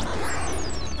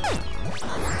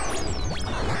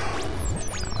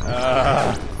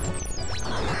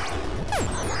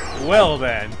 Well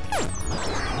then.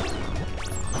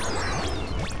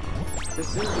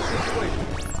 This is the situation.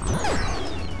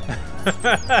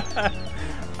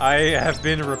 I have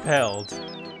been repelled.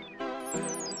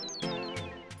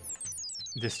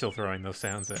 They're still throwing those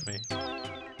sounds at me.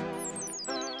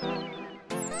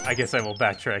 I guess I will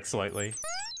backtrack slightly.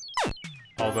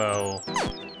 Although...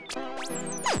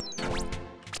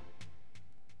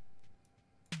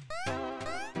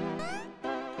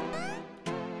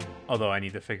 Although I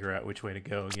need to figure out which way to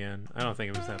go again. I don't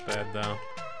think it was that bad, though.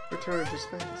 Return to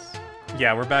space.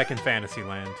 Yeah, we're back in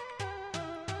Fantasyland.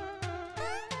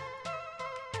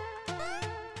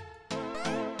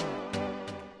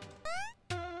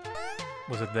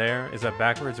 Was it there? Is that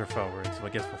backwards or forwards? Well, I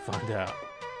guess we'll find out.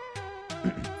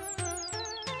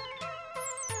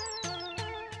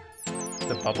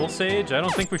 The Bubble Sage? I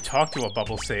don't think we've talked to a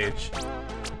Bubble Sage.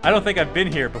 I don't think I've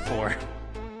been here before.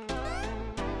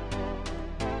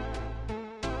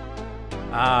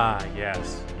 Ah,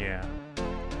 yes. Yeah.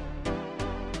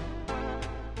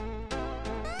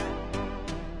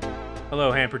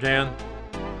 Hello, Hamperdan.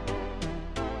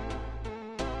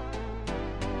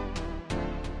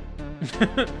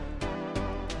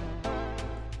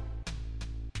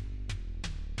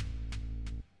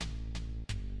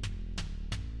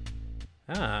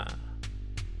 Ah.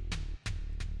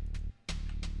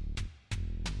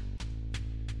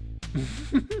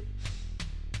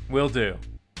 Will do.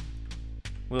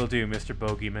 Will do, Mr.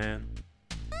 Bogeyman.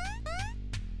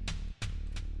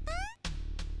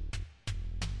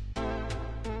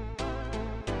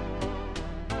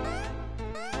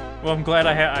 Well, I'm glad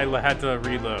I had to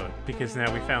reload, because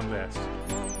now we found this.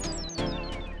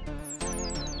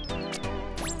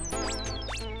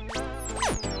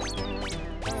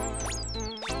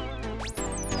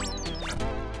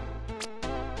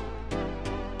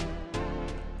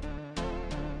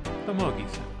 The Mogi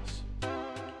sauce.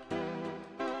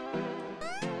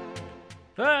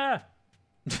 Ah!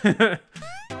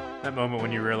 That moment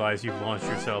when you realize you've launched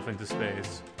yourself into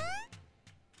space.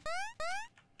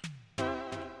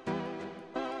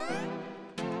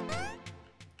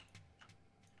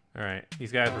 Alright,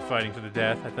 these guys were fighting to the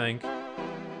death, I think.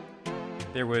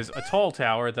 There was a tall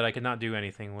tower that I could not do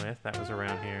anything with. That was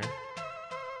around here.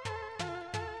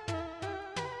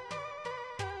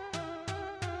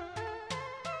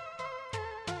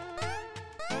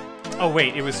 Oh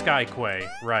wait, it was Skyquay.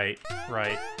 Right,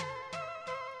 right.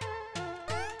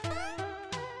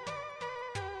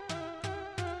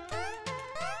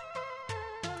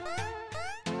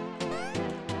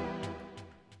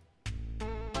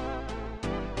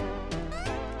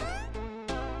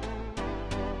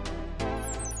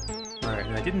 Alright,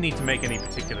 and I didn't need to make any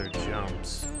particular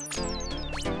jumps.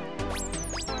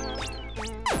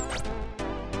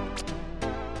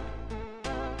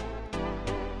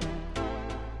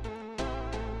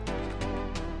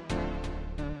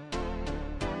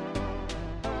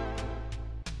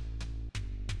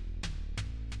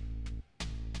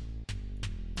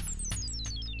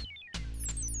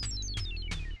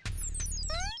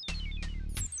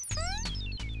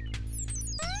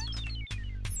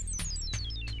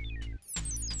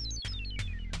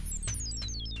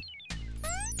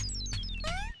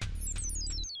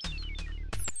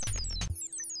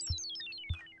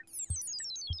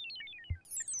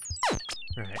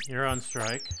 Alright, you're on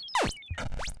strike.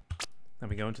 Then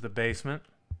we go into the basement.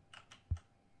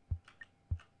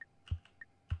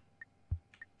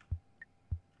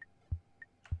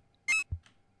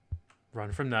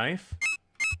 Run from knife.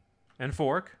 And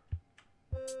fork.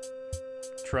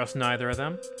 Trust neither of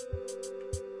them.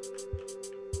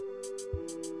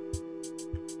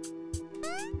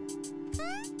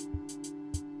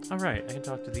 Alright, I can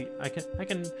talk to the... I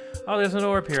can... Oh, there's an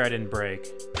orb here I didn't break.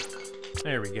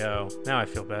 There we go. Now I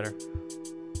feel better.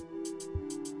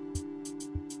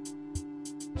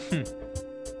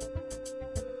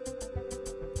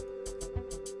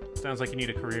 Sounds like you need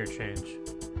a career change.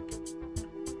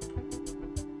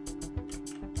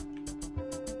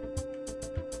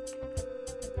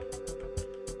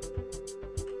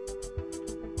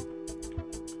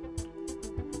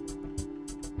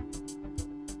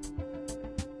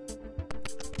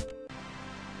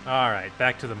 Alright,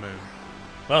 back to the moon.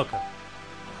 Welcome.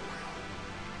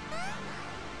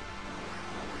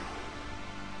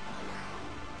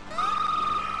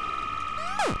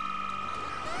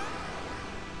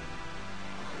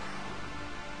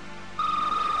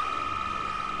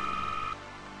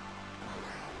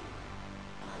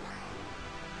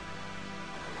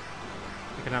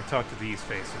 I can now talk to these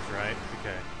faces, right?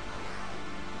 Okay.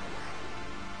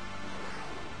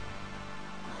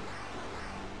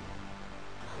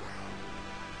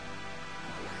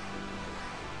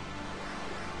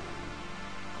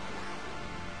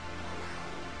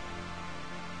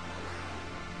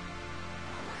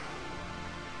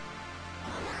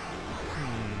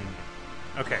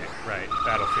 Okay, right.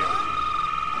 Battlefield.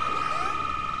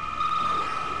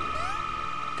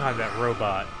 God, that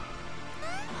robot.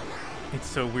 It's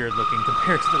so weird looking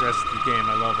compared to the rest of the game.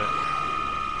 I love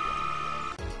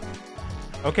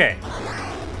it. Okay.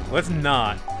 Let's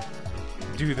not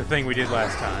do the thing we did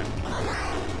last time.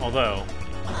 Although...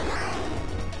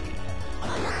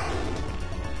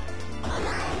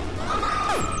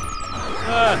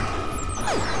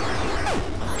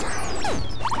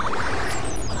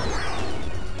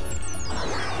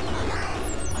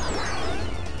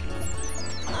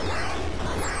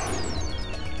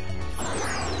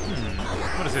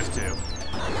 What does this do?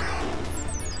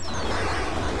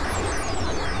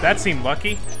 That seemed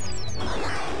lucky.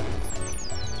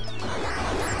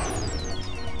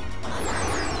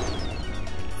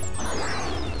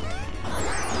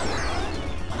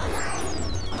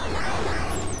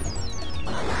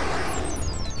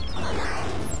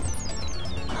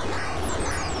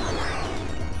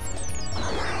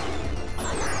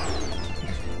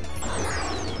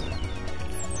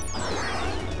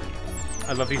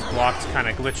 I love these blocks kind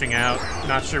of glitching out.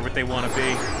 Not sure what they want to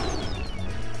be.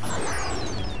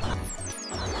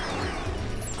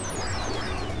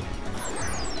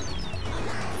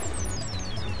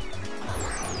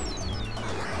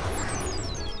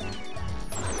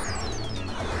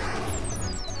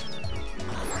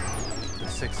 The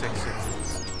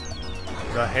 666s.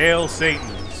 The Hail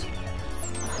Satans.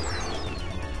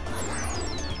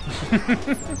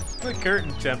 The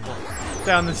Curtain Temple.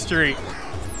 Down the street.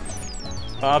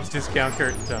 Bob's Discount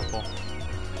Curtain Temple.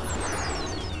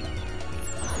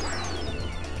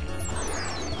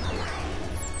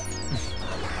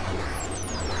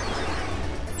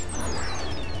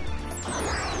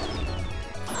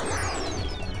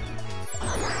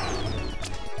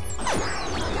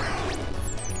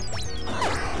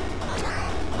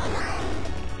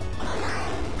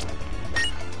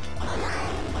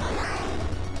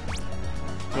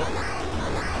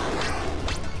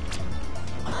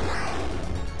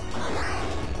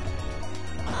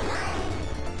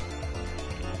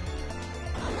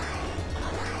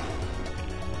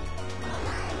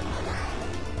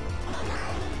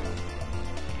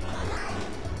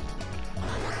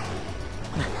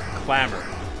 Clamor.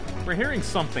 We're hearing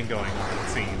something going on, it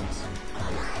seems.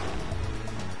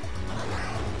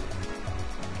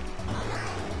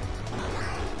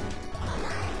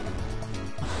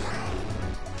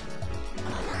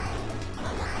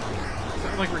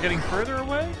 Sounds like we're getting further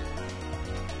away?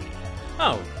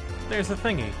 Oh, there's the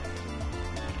thingy.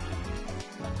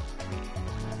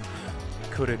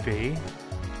 Could it be?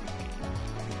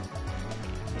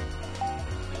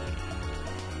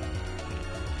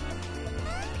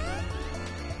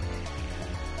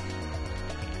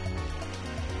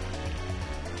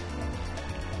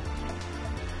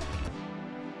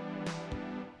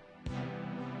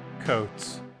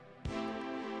 Coats.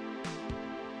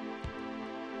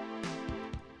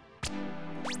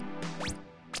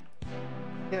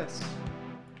 Yes.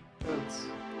 Coats.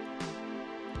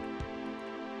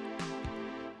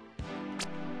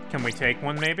 Can we take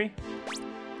one, maybe?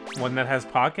 One that has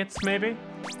pockets, maybe?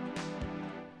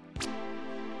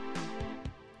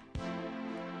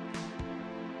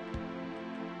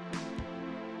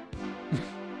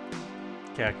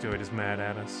 Cactoid is mad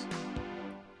at us.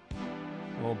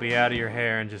 We'll be out of your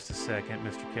hair in just a second,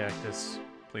 Mr. Cactus.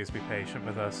 Please be patient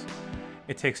with us.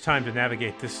 It takes time to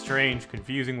navigate this strange,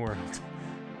 confusing world.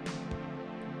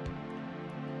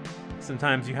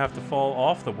 Sometimes you have to fall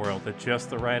off the world at just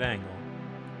the right angle.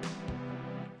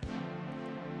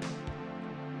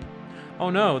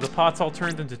 Oh no, the pots all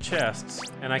turned into chests,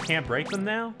 and I can't break them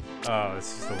now? Oh,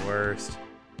 this is the worst.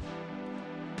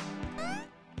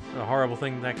 A horrible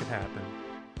thing that could happen.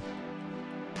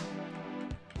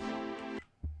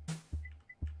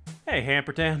 Hey,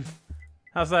 Hampertan.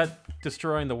 How's that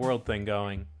destroying the world thing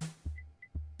going?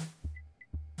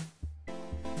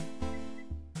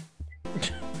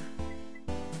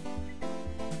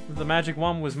 The magic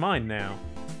wand was mine now,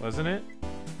 wasn't it?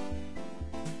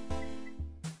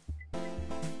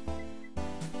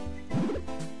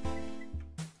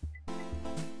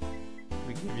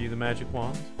 We give you the magic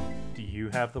wand? Do you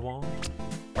have the wand?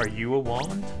 Are you a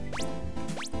wand?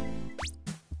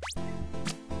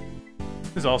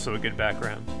 This is also a good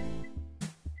background.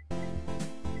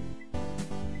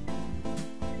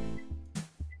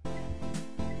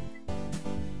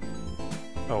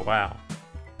 Oh wow.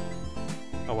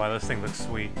 Oh wow, this thing looks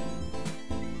sweet.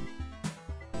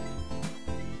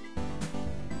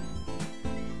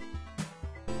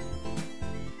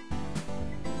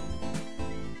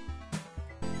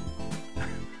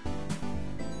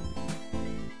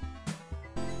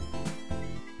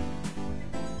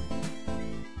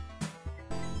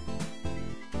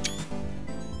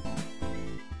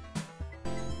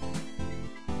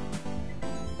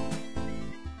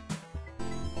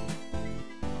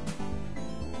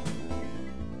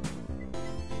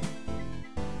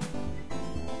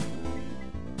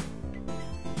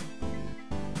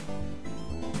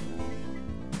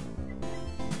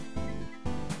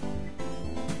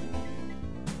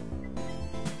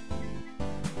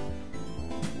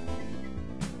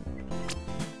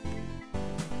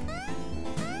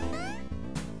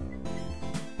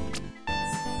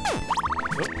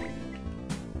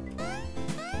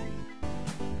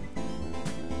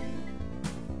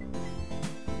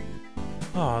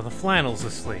 Oh, the flannel's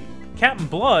asleep. Captain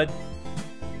Blood?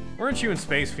 Weren't you in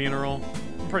Space Funeral?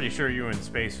 I'm pretty sure you were in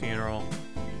Space Funeral.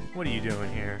 What are you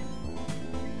doing here?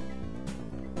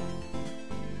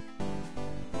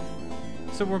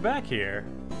 So we're back here.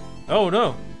 Oh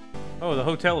no! Oh, the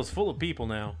hotel is full of people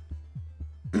now.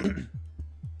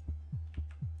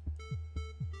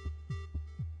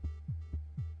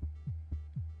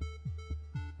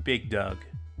 Big Doug.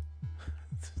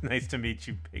 It's nice to meet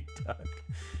you, Big Doug.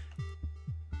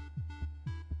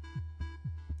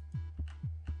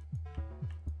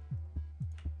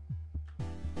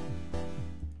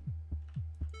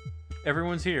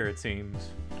 Everyone's here, it seems.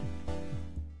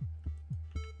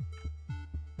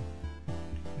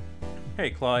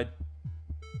 Hey, Clyde.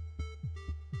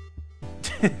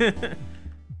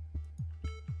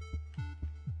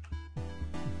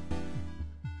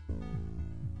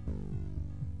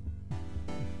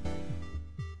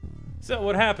 So,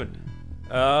 what happened?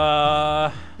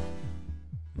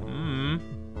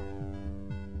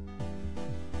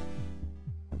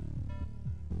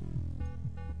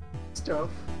 Stuff.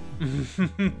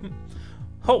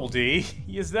 Holdy,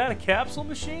 is that a capsule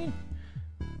machine?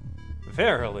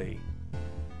 Verily.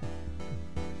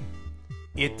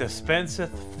 It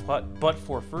dispenseth but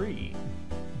for free.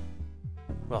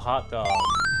 Well, hot dog.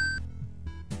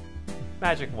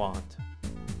 Magic wand.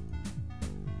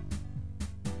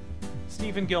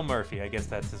 Stephen Gilmurphy, I guess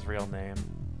that's his real name.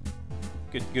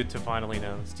 Good to finally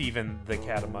know. Stephen the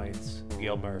Catamites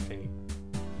Gilmurphy.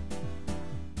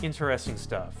 Interesting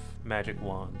stuff. Magic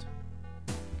wand.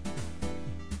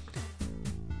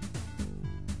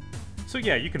 So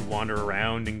yeah, you can wander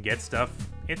around and get stuff.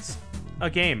 It's a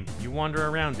game you wander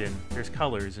around in. There's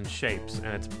colors and shapes, and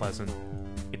it's pleasant.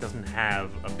 It doesn't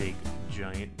have a big,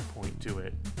 giant point to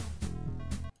it.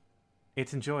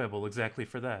 It's enjoyable exactly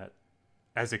for that.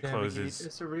 As it closes.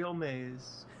 It's a real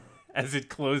maze. As it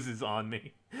closes on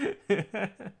me.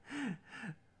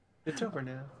 It's over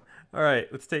now. All right,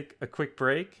 let's take a quick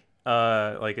break.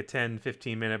 Like a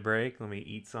 10-15 minute break. Let me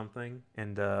eat something,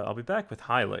 and I'll be back with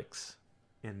Hylix,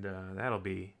 and that'll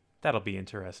be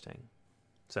interesting.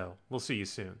 So we'll see you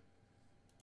soon.